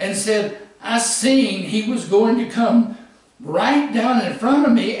 and said, I seen he was going to come right down in front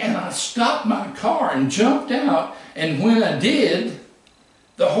of me, and I stopped my car and jumped out, and when I did,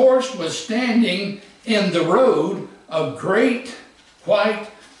 the horse was standing in the road, a great white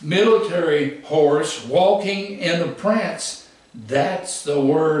military horse walking in a prance. That's the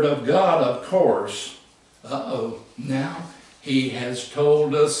Word of God, of course. Now he has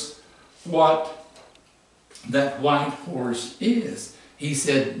told us what that white horse is. He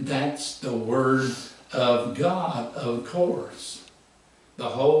said that's the Word of God, of course.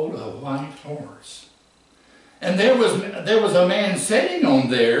 Behold, a white horse. And there was a man sitting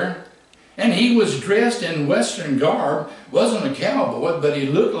on there, and he was dressed in Western garb. Wasn't a cowboy, but he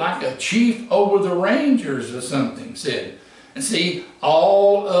looked like a chief over the Rangers or something, said. And see,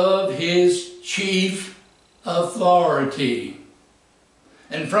 all of his chief authority.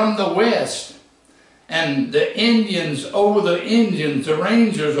 And from the west, and the Indians over the Indians, the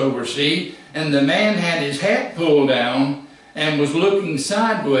Rangers oversee, and the man had his hat pulled down and was looking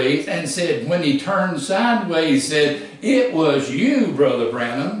sideways, and said, when he turned sideways, said, it was you, Brother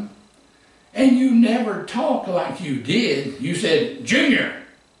Branham. And you never talked like you did. You said, Junior.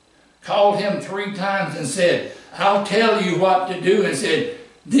 Called him 3 times and said, I'll tell you what to do. And said,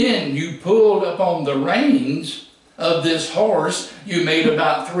 then you pulled up on the reins of this horse. You made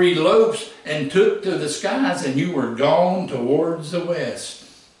about 3 lopes and took to the skies, and you were gone towards the west.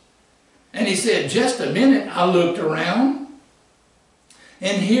 And he said, just a minute. I looked around,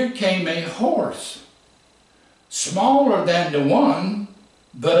 and here came a horse, smaller than the one,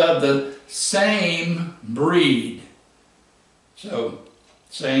 but of the same breed. So,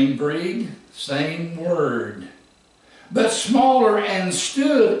 same breed, same word. But smaller, and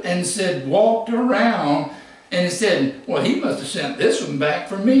stood and said, walked around, and said, well, he must have sent this one back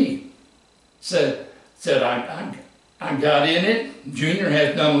for me. Said I got in it. Junior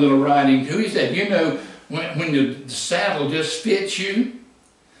has done a little riding too. He said, you know, when the saddle just fits you.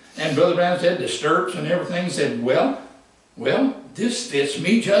 And Brother Brown said, the stirrups and everything. Said, well, this fits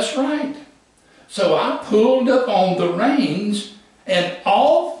me just right. So I pulled up on the reins and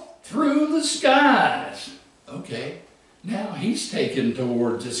off through the skies. Okay, now he's taken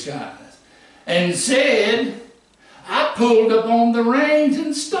towards the skies. And said, I pulled up on the reins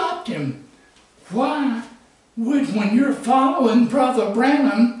and stopped him. Why would, when you're following Brother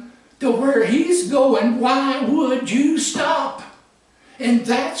Branham to where he's going, why would you stop? And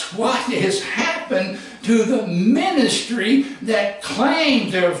that's what has happened to the ministry that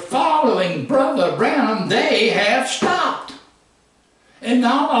claims they're following Brother Branham. They have stopped. And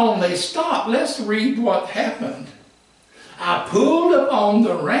not only stopped, let's read what happened. I pulled up on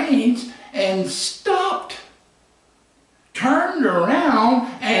the reins and stopped, turned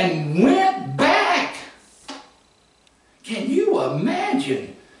around and went back. Can you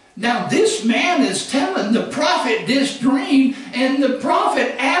imagine? Now this man is telling the prophet this dream, and the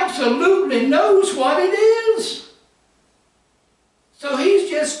prophet absolutely knows what it is. So he's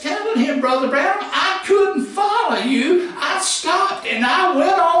just telling him, Brother Brown, I couldn't follow you. I stopped and I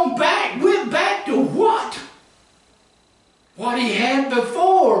went on back. Went back to what? What he had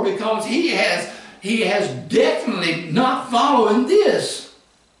before, because he has definitely not following this.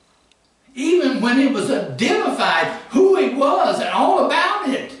 Even when it was identified who he was and all about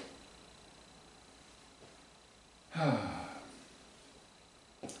it.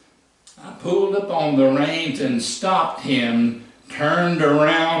 I pulled up on the reins and stopped him, turned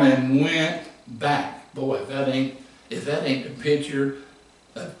around and went back. Boy, if that ain't the picture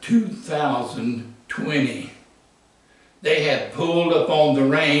of 2020. They have pulled up on the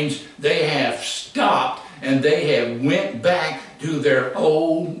reins, they have stopped, and they have went back to their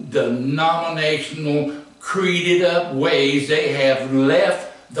old denominational, creeded up ways. They have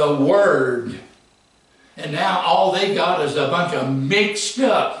left the Word. And now all they got is a bunch of mixed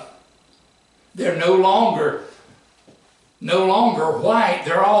up. They're no longer white.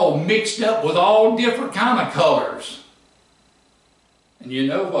 They're all mixed up with all different kind of colors. And you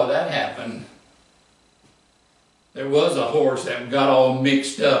know why that happened. There was a horse that got all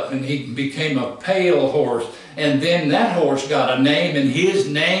mixed up, and he became a pale horse. And then that horse got a name, and his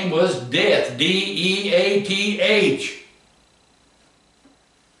name was Death. D-E-A-T-H.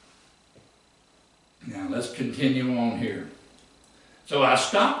 Now let's continue on here. So I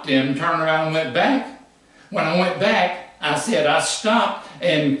stopped him, turned around and went back. When I went back, I said I stopped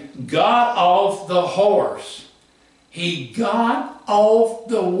and got off the horse. He got off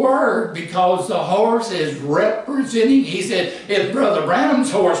the Word because the horse is representing. He said if Brother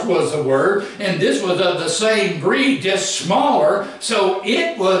Branham's horse was the Word and this was of the same breed, just smaller, so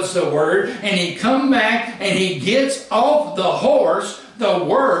it was the Word, and he come back and he gets off the horse, the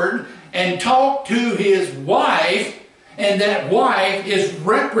Word, and talked to his wife, and that wife is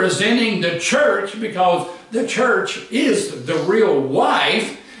representing the church because the church is the real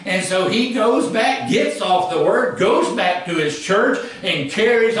wife. And so he goes back, gets off the Word, goes back to his church, and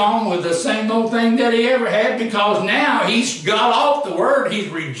carries on with the same old thing that he ever had, because now he's got off the Word, he's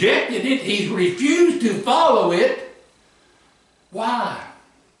rejected it, he's refused to follow it. Why?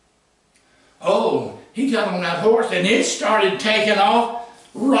 Oh, he got on that horse and it started taking off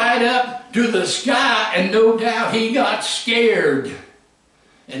right up to the sky, and no doubt he got scared.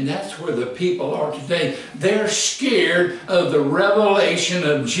 And that's where the people are today. They're scared of the revelation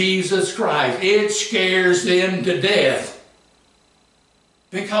of Jesus Christ. It scares them to death.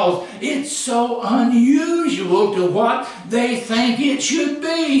 Because it's so unusual to what they think it should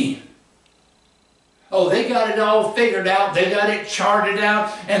be. Oh, they got it all figured out. They got it charted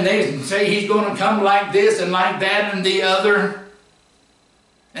out. And they say he's going to come like this and like that and the other.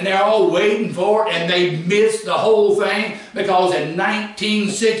 And they're all waiting for it, and they missed the whole thing, because in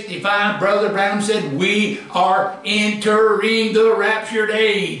 1965, Brother Branham said, we are entering the raptured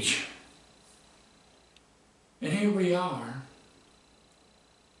age. And here we are,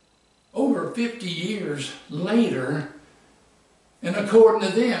 over 50 years later, and according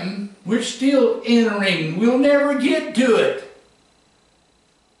to them, we're still entering. We'll never get to it,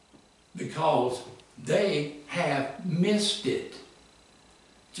 because they have missed it.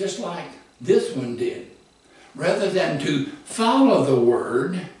 Just like this one did. Rather than to follow the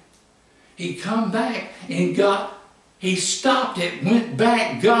Word, he come back and he stopped it, went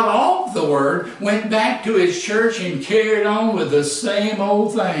back, got off the Word, went back to his church and carried on with the same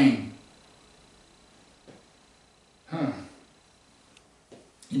old thing.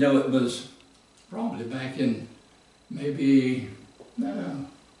 You know, it was probably back in maybe the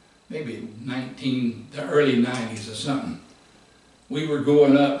early 90s or something. We were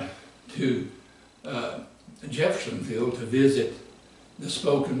going up to Jeffersonville to visit the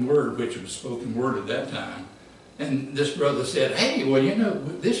Spoken Word, which was Spoken Word at that time. And this brother said, hey, well, you know,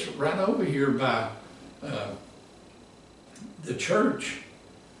 this right over here by the church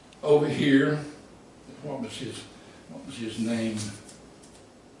over here, what was his name?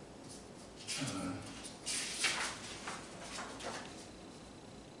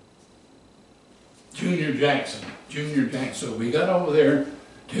 Junior Jackson. So we got over there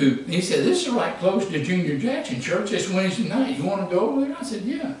he said, this is right close to Junior Jackson Church. It's Wednesday night. You want to go over there? I said,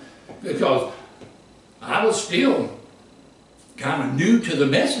 yeah. Because I was still kind of new to the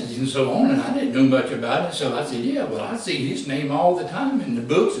message and so on, and I didn't know much about it. So I said, yeah, well, I see his name all the time in the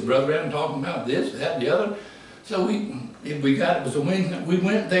books, and Brother Adam talking about this, that, the other. So it was a Wednesday night. We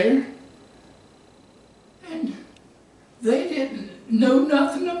went there, and they didn't know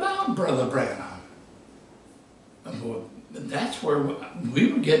nothing about Brother Branham. That's where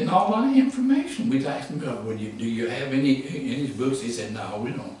we were getting all our information. We'd ask him, well, do you have any in his books? He said, no,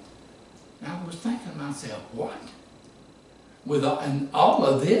 we don't. And I was thinking to myself, what? With all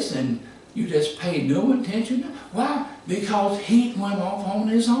of this, and you just paid no attention? Why? Because he went off on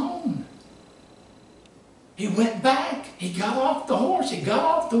his own. He went back. He got off the horse. He got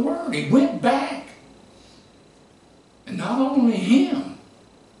off the word. He went back. And not only him.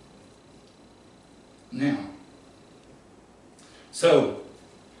 Now, so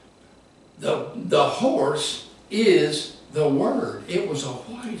the horse is the word. It was a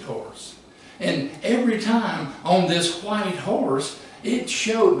white horse. And every time on this white horse, it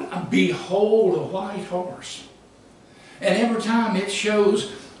showed, behold, a white horse. And every time it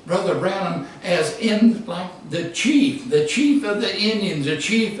shows Brother Branham as in like the chief of the Indians, the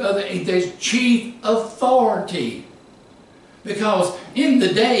chief authority. Because in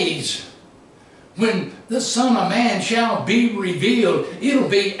the days when the Son of Man shall be revealed, it'll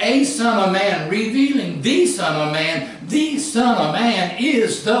be a Son of Man revealing the Son of Man. The Son of Man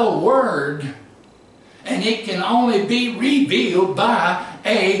is the Word. And it can only be revealed by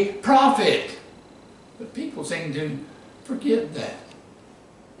a prophet. But people seem to forget that.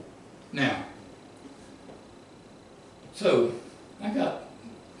 Now, so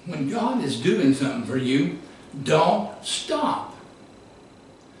when God is doing something for you, don't stop.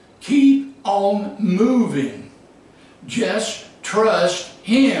 Keep on moving. Just trust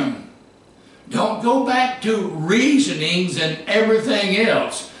Him. Don't go back to reasonings and everything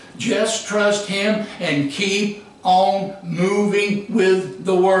else. Just trust Him and keep on moving with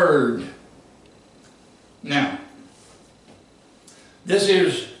the Word. Now, this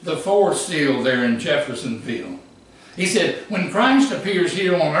is the fourth seal there in Jeffersonville. He said, when Christ appears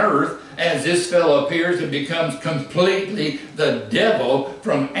here on earth, as this fellow appears, it becomes completely the devil,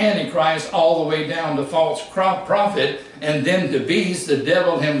 from Antichrist all the way down to false prophet, and then to beast, the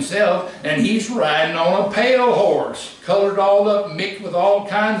devil himself, and he's riding on a pale horse, colored all up, mixed with all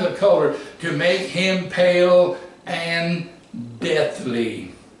kinds of color, to make him pale and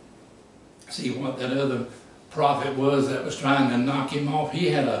deathly. See what that other prophet was that was trying to knock him off? He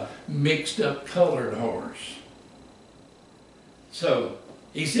had a mixed up colored horse. So,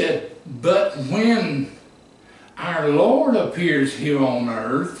 he said, but when our Lord appears here on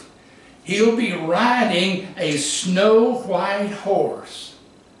earth, He'll be riding a snow white horse.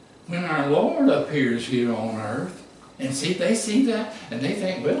 When our Lord appears here on earth, and see, they see that, and they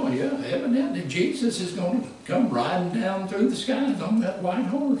think, well, yeah, evidently Jesus is going to come riding down through the skies on that white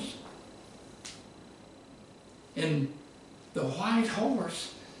horse. And the white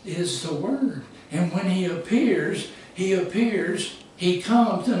horse is the Word. And when He appears, He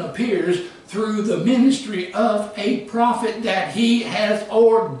comes and appears through the ministry of a prophet that He has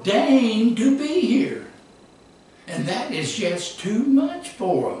ordained to be here. And that is just too much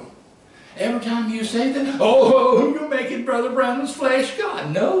for them. Every time you say that, oh, you're making Brother Branham's flesh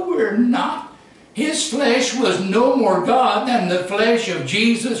God. No, we're not. His flesh was no more God than the flesh of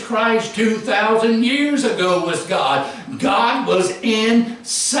Jesus Christ 2,000 years ago was God. God was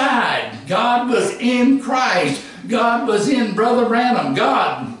inside. God was in Christ. God was in Brother Branham.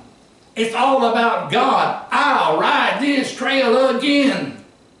 God. It's all about God. I'll ride this trail again.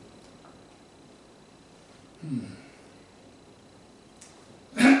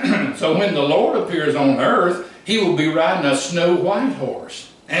 So when the Lord appears on earth, He will be riding a snow white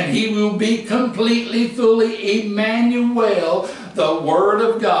horse. And He will be completely, fully Emmanuel, the Word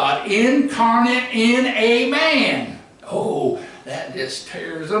of God, incarnate in a man. Oh, that just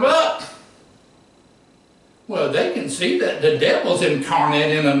tears them up. Well, they can see that the devil's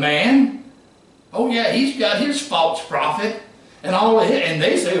incarnate in a man. Oh yeah, he's got his false prophet and all of it. And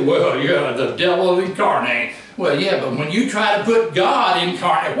they say, well, yeah, the devil incarnate. Well, yeah, but when you try to put God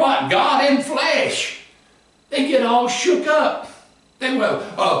incarnate, what? God in flesh. They get all shook up. They,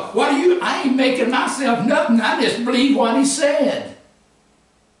 I ain't making myself nothing. I just believe what He said.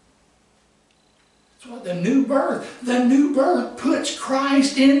 That's what the new birth puts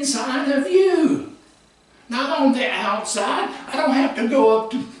Christ inside of you. Not on the outside. I don't have to go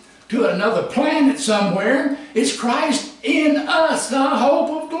up to another planet somewhere. It's Christ in us, the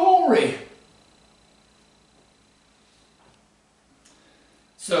hope of glory.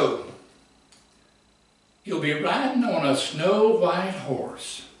 So, he'll be riding on a snow white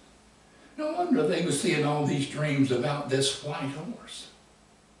horse. No wonder they were seeing all these dreams about this white horse.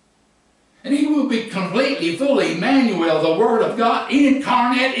 And he will be completely, fully Emmanuel, the Word of God,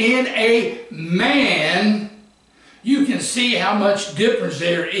 incarnate in a man. You can see how much difference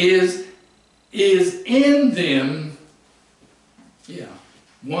there is in them. Yeah.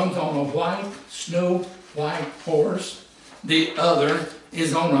 One's on a white, snow white horse. The other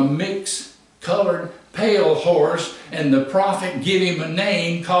is on a mixed colored pale horse, and the prophet give him a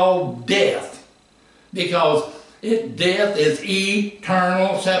name called Death, because death is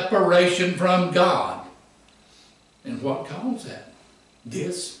eternal separation from God. And what caused that?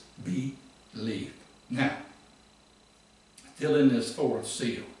 Disbelief. Now, still in this fourth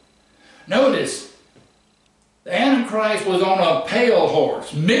seal. Notice, the Antichrist was on a pale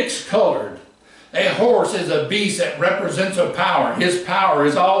horse, mixed colored. A horse is a beast that represents a power. His power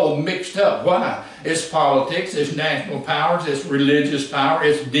is all mixed up. Why? It's politics, it's national powers, it's religious power,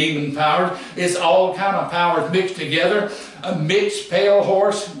 it's demon powers, it's all kind of powers mixed together. A mixed pale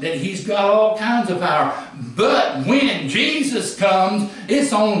horse, that he's got all kinds of power. But when Jesus comes,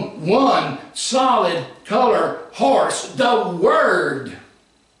 it's on one solid color horse, the Word.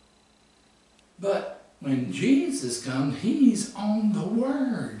 But when Jesus comes, he's on the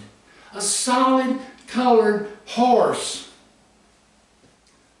Word. A solid colored horse.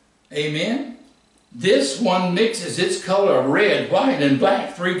 Amen? This one mixes its color of red, white, and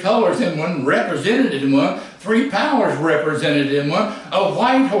black. 3 colors in one, represented in one. 3 powers represented in one. A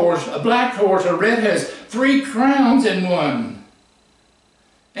white horse, a black horse, a red has 3 crowns in one.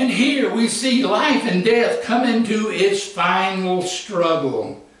 And here we see life and death come into its final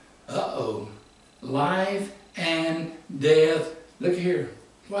struggle. Uh-oh. Life and death. Look here.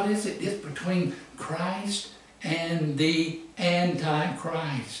 What is it? It's between Christ and the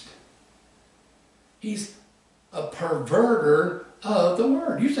Antichrist. He's a perverter of the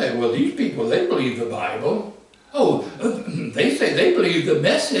Word. You say, well, these people, they believe the Bible. Oh, they say they believe the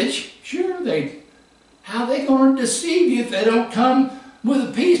message. Sure, how are they going to deceive you if they don't come with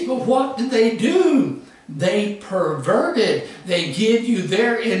a peace? But what do? They pervert it. They give you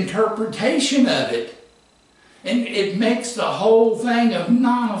their interpretation of it. And it makes the whole thing of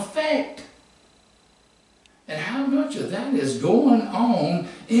non-effect. And how much of that is going on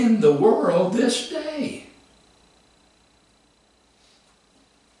in the world this day?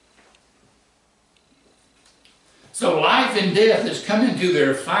 So life and death is coming to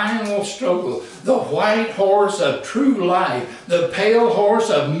their final struggle. The white horse of true life, the pale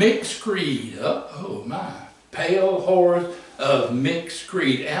horse of mixed creed. Oh my, pale horse of mixed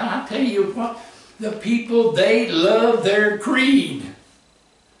creed. And I tell you what, the people, they love their creed.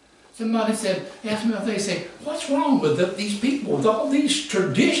 Somebody asked me if they say, what's wrong with these people with all these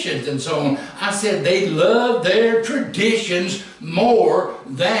traditions and so on? I said, they love their traditions more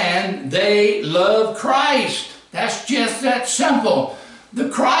than they love Christ. That's just that simple. The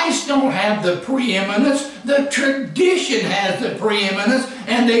Christ don't have the preeminence. The tradition has the preeminence,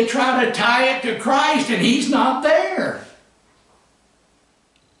 and they try to tie it to Christ, and he's not there.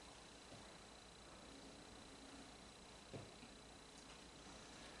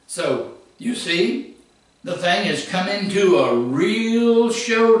 So, you see, the thing has come into a real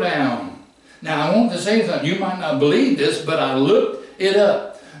showdown. Now, I want to say something. You might not believe this, but I looked it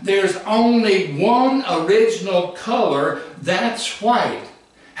up. There's only one original color, that's white.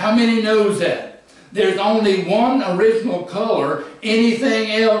 How many knows that? There's only one original color.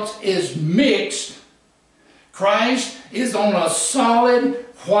 Anything else is mixed. Christ is on a solid,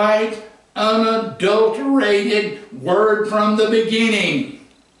 white, unadulterated Word from the beginning.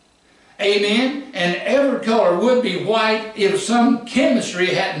 Amen? And every color would be white if some chemistry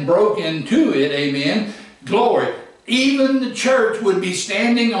hadn't broken into it. Amen? Glory. Even the church would be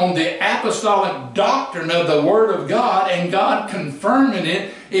standing on the apostolic doctrine of the Word of God, and God confirming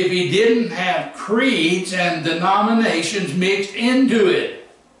it, if he didn't have creeds and denominations mixed into it.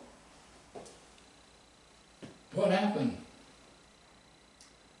 What happened?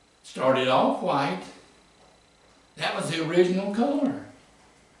 Started off white. That was the original color.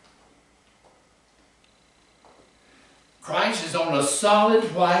 Christ is on a solid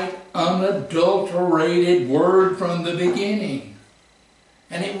white, unadulterated Word from the beginning.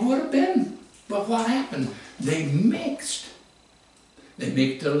 And it would have been, but what happened? They mixed. They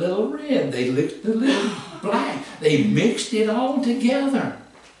mixed a little red, they mixed a little black. They mixed it all together.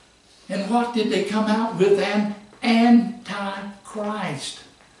 And what did they come out with? An Antichrist.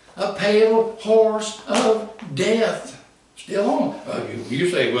 A pale horse of death. Still on. You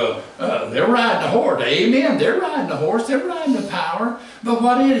say, well, they're riding a horse. Amen. They're riding a horse. They're riding the power. But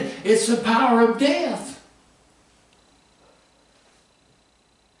what is it? It's the power of death.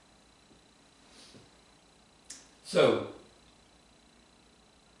 So,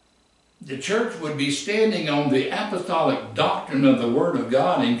 the church would be standing on the apostolic doctrine of the Word of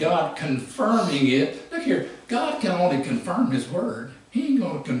God and God confirming it. Look here, God can only confirm His Word. He ain't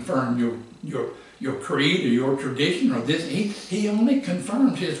going to confirm your creed or your tradition or this. He only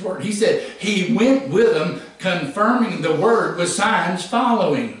confirms His Word. He said He went with them confirming the Word with signs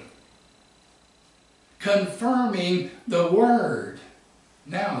following. Confirming the Word.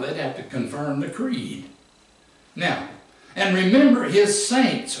 Now they'd have to confirm the creed. Now, and remember His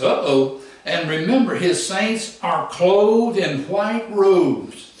saints. And remember His saints are clothed in white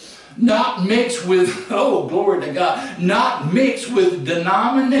robes, not mixed with, oh, glory to God, not mixed with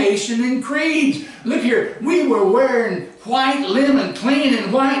denomination and creeds. Look here, we were wearing white linen, clean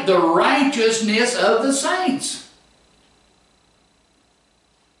and white, the righteousness of the saints.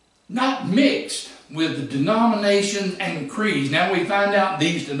 Not mixed with denominations and creeds. Now we find out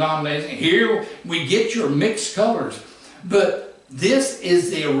these denominations. Here we get your mixed colors. But this is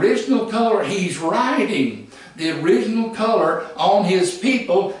the original color He's writing. The original color on His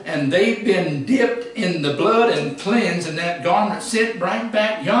people. And they've been dipped in the blood and cleansed. And that garment sent right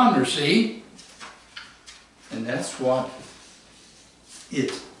back yonder, see? And that's what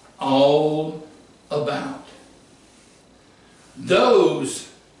it's all about. Those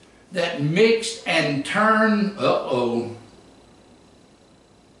that mixed and turned,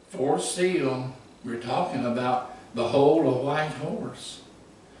 fourth seal, we're talking about, behold a white horse,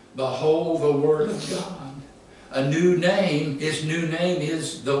 behold the Word of God. A new name, His new name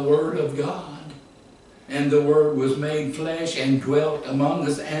is the Word of God. And the Word was made flesh and dwelt among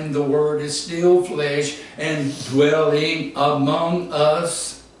us, and the Word is still flesh and dwelling among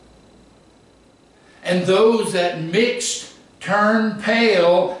us. And those that mixed turn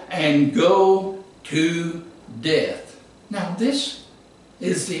pale and go to death. Now this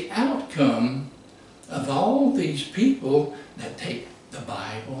is the outcome of all these people that take the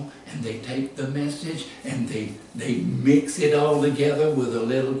Bible and they take the message and they mix it all together with a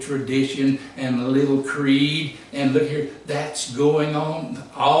little tradition and a little creed. And look here, that's going on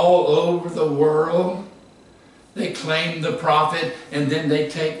all over the world. They claim the prophet and then they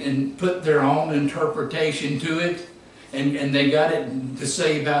take and put their own interpretation to it. And they got it to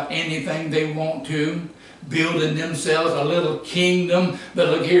say about anything they want to, building themselves a little kingdom. But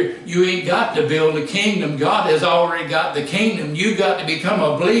look here, you ain't got to build a kingdom. God has already got the kingdom. You got to become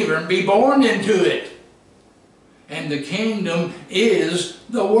a believer and be born into it. And the kingdom is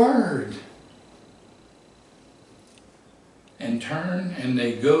the Word. And turn and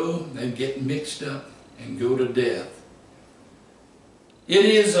they get mixed up and go to death. It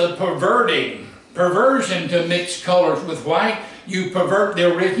is a perversion to mix colors with white. You pervert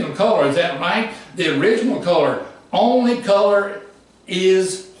the original color, is that right? The original color, only color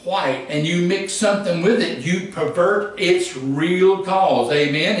is white, and you mix something with it, you pervert its real cause.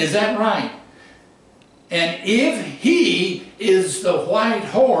 Amen? Is that right? And if He is the white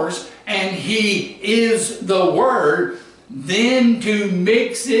horse and He is the Word, then to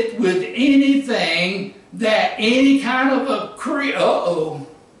mix it with anything that any kind of a creed,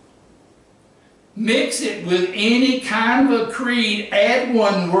 mix it with any kind of a creed, add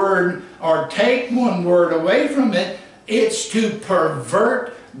one word or take one word away from it, it's to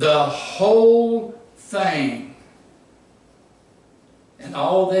pervert the whole thing. And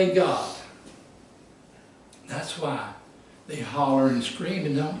all they got. That's why they holler and scream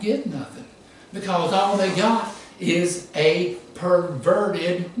and don't get nothing. Because all they got is a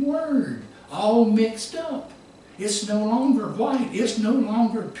perverted word, all mixed up. It's no longer white. It's no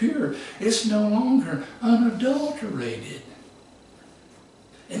longer pure. It's no longer unadulterated.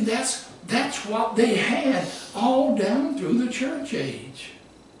 And that's what they had all down through the church age.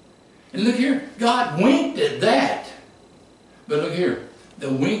 And look here, God winked at that. But look here,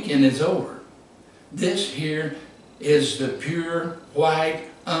 the winking is over. This here is the pure, white,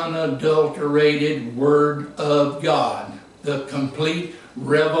 unadulterated Word of God. The complete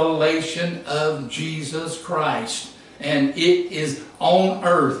revelation of Jesus Christ. And it is on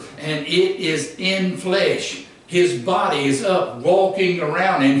earth. And it is in flesh. His body is up walking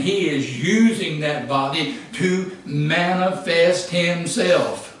around. And He is using that body to manifest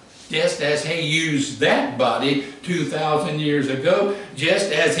Himself. Just as He used that body 2,000 years ago.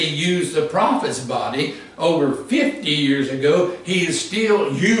 Just as He used the prophet's body over 50 years ago. He is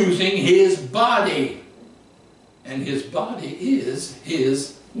still using His body. And His body is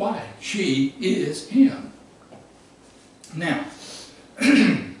His wife. She is Him. Now,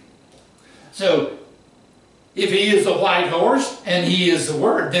 so if he is the white horse and he is the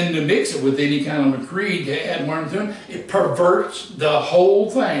Word, then to mix it with any kind of a creed to add one to him, it perverts the whole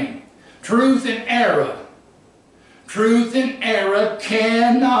thing. Truth and error. Truth and error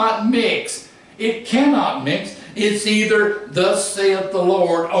cannot mix. It cannot mix. It's either thus saith the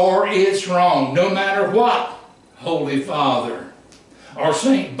Lord or it's wrong. No matter what Holy Father or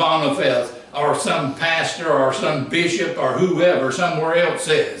Saint Boniface or some pastor or some bishop or whoever somewhere else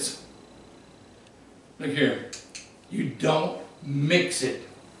says. Look here. You don't mix it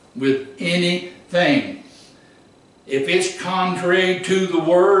with anything. If it's contrary to the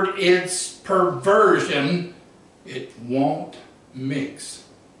Word, it's perversion. It won't mix.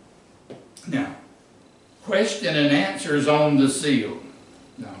 Now, question and answers on the seal.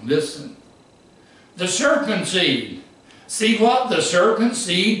 Now listen. The serpent seed. See what the serpent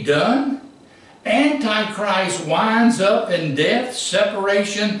seed done? Antichrist winds up in death,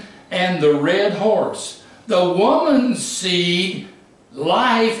 separation, and the red horse. The woman's seed,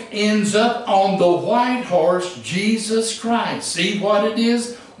 life, ends up on the white horse, Jesus Christ. See what it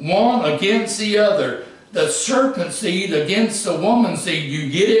is? One against the other. The serpent seed against the woman's seed.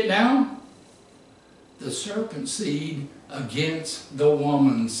 You get it now? The serpent seed against the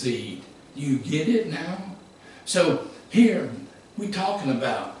woman's seed. You get it now? So here we're talking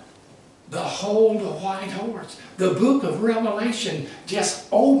about the whole white horse. The book of Revelation just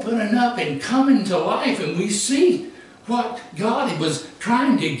opening up and coming to life, and we see what God was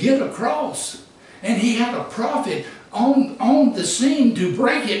trying to get across. And he had a prophet on the scene to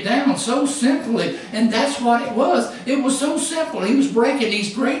break it down so simply, and that's what it was. It was so simple. He was breaking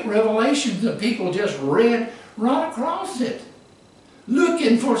these great revelations that people just read right across it,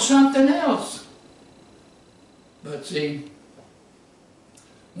 looking for something else. But see,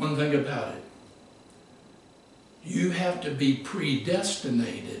 one thing about it, you have to be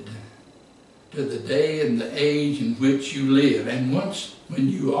predestinated to the day and the age in which you live. And once, when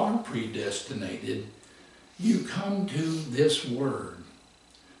you are predestinated, you come to this Word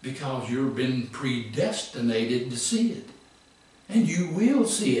because you've been predestinated to see it. And you will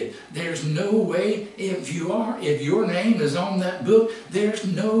see it. There's no way, if your name is on that book, there's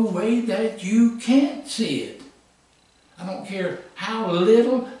no way that you can't see it. I don't care how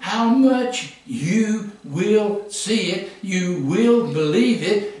little, how much, you will see it, you will believe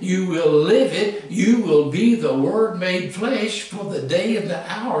it, you will live it, you will be the Word made flesh for the day and the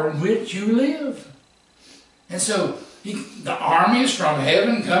hour in which you live. And so the armies from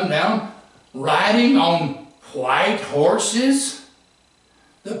heaven come down riding on white horses.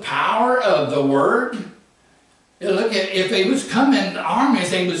 The power of the Word. Look at, if they was coming, the armies,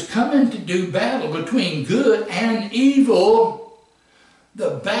 they was coming to do battle between good and evil.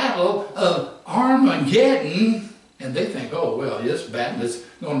 The battle of Armageddon. And they think, oh, well, this battle is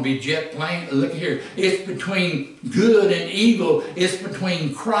going to be jet plane. Look here. It's between good and evil. It's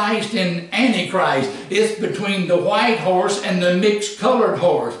between Christ and Antichrist. It's between the white horse and the mixed colored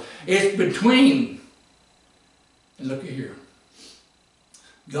horse. It's between. And look at here.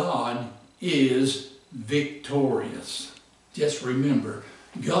 God is victorious. Just remember,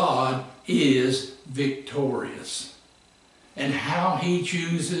 God is victorious. And how He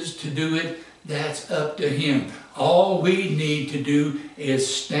chooses to do it, that's up to Him. All we need to do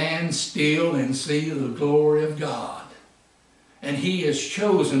is stand still and see the glory of God. And He has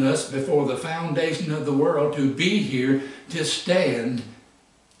chosen us before the foundation of the world to be here to stand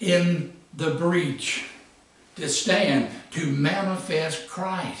in the breach, to stand, to manifest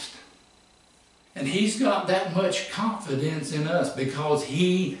Christ. And He's got that much confidence in us because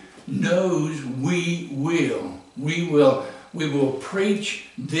He knows we will. We will preach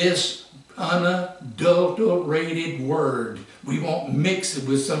this unadulterated Word. We won't mix it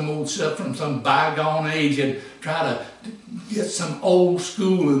with some old stuff from some bygone age and try to get some old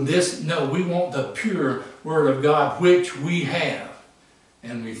school and this. No, we want the pure Word of God, which we have.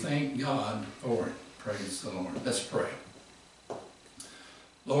 And we thank God for it. Praise the Lord. Let's pray.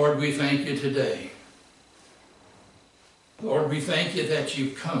 Lord, we thank You today. Lord, we thank You that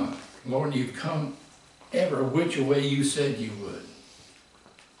You've come. Lord, You've come every which way You said You would.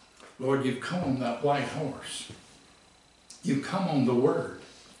 Lord, You've come on that white horse. You've come on the Word.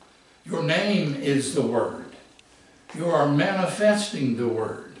 Your name is the Word. You are manifesting the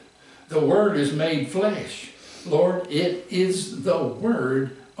Word. The Word is made flesh. Lord, it is the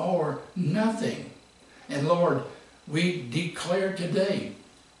Word or nothing. And Lord, we declare today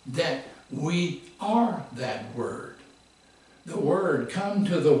that we are that Word. The Word, come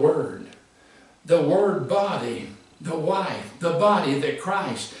to the Word. The Word body, the wife, the body that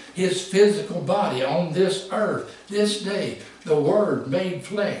Christ his physical body on this earth, this day, the Word made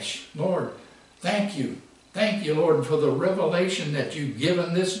flesh. Lord, thank you. Thank you, Lord, for the revelation that you've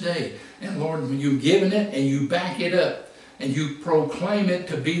given this day. And Lord, when you've given it and you back it up and you proclaim it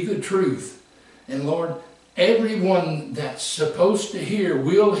to be the truth. And Lord, everyone that's supposed to hear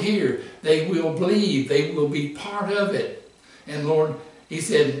will hear. They will believe. They will be part of it. And Lord, he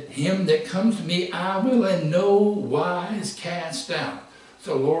said, him that comes to me, I will in no wise cast out.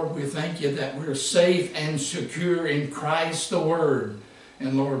 So Lord, we thank you that we're safe and secure in Christ the Word.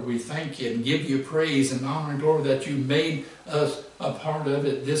 And Lord, we thank you and give you praise and honor, Lord, that you made us a part of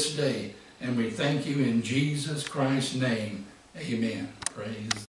it this day. And we thank you in Jesus Christ's name. Amen. Praise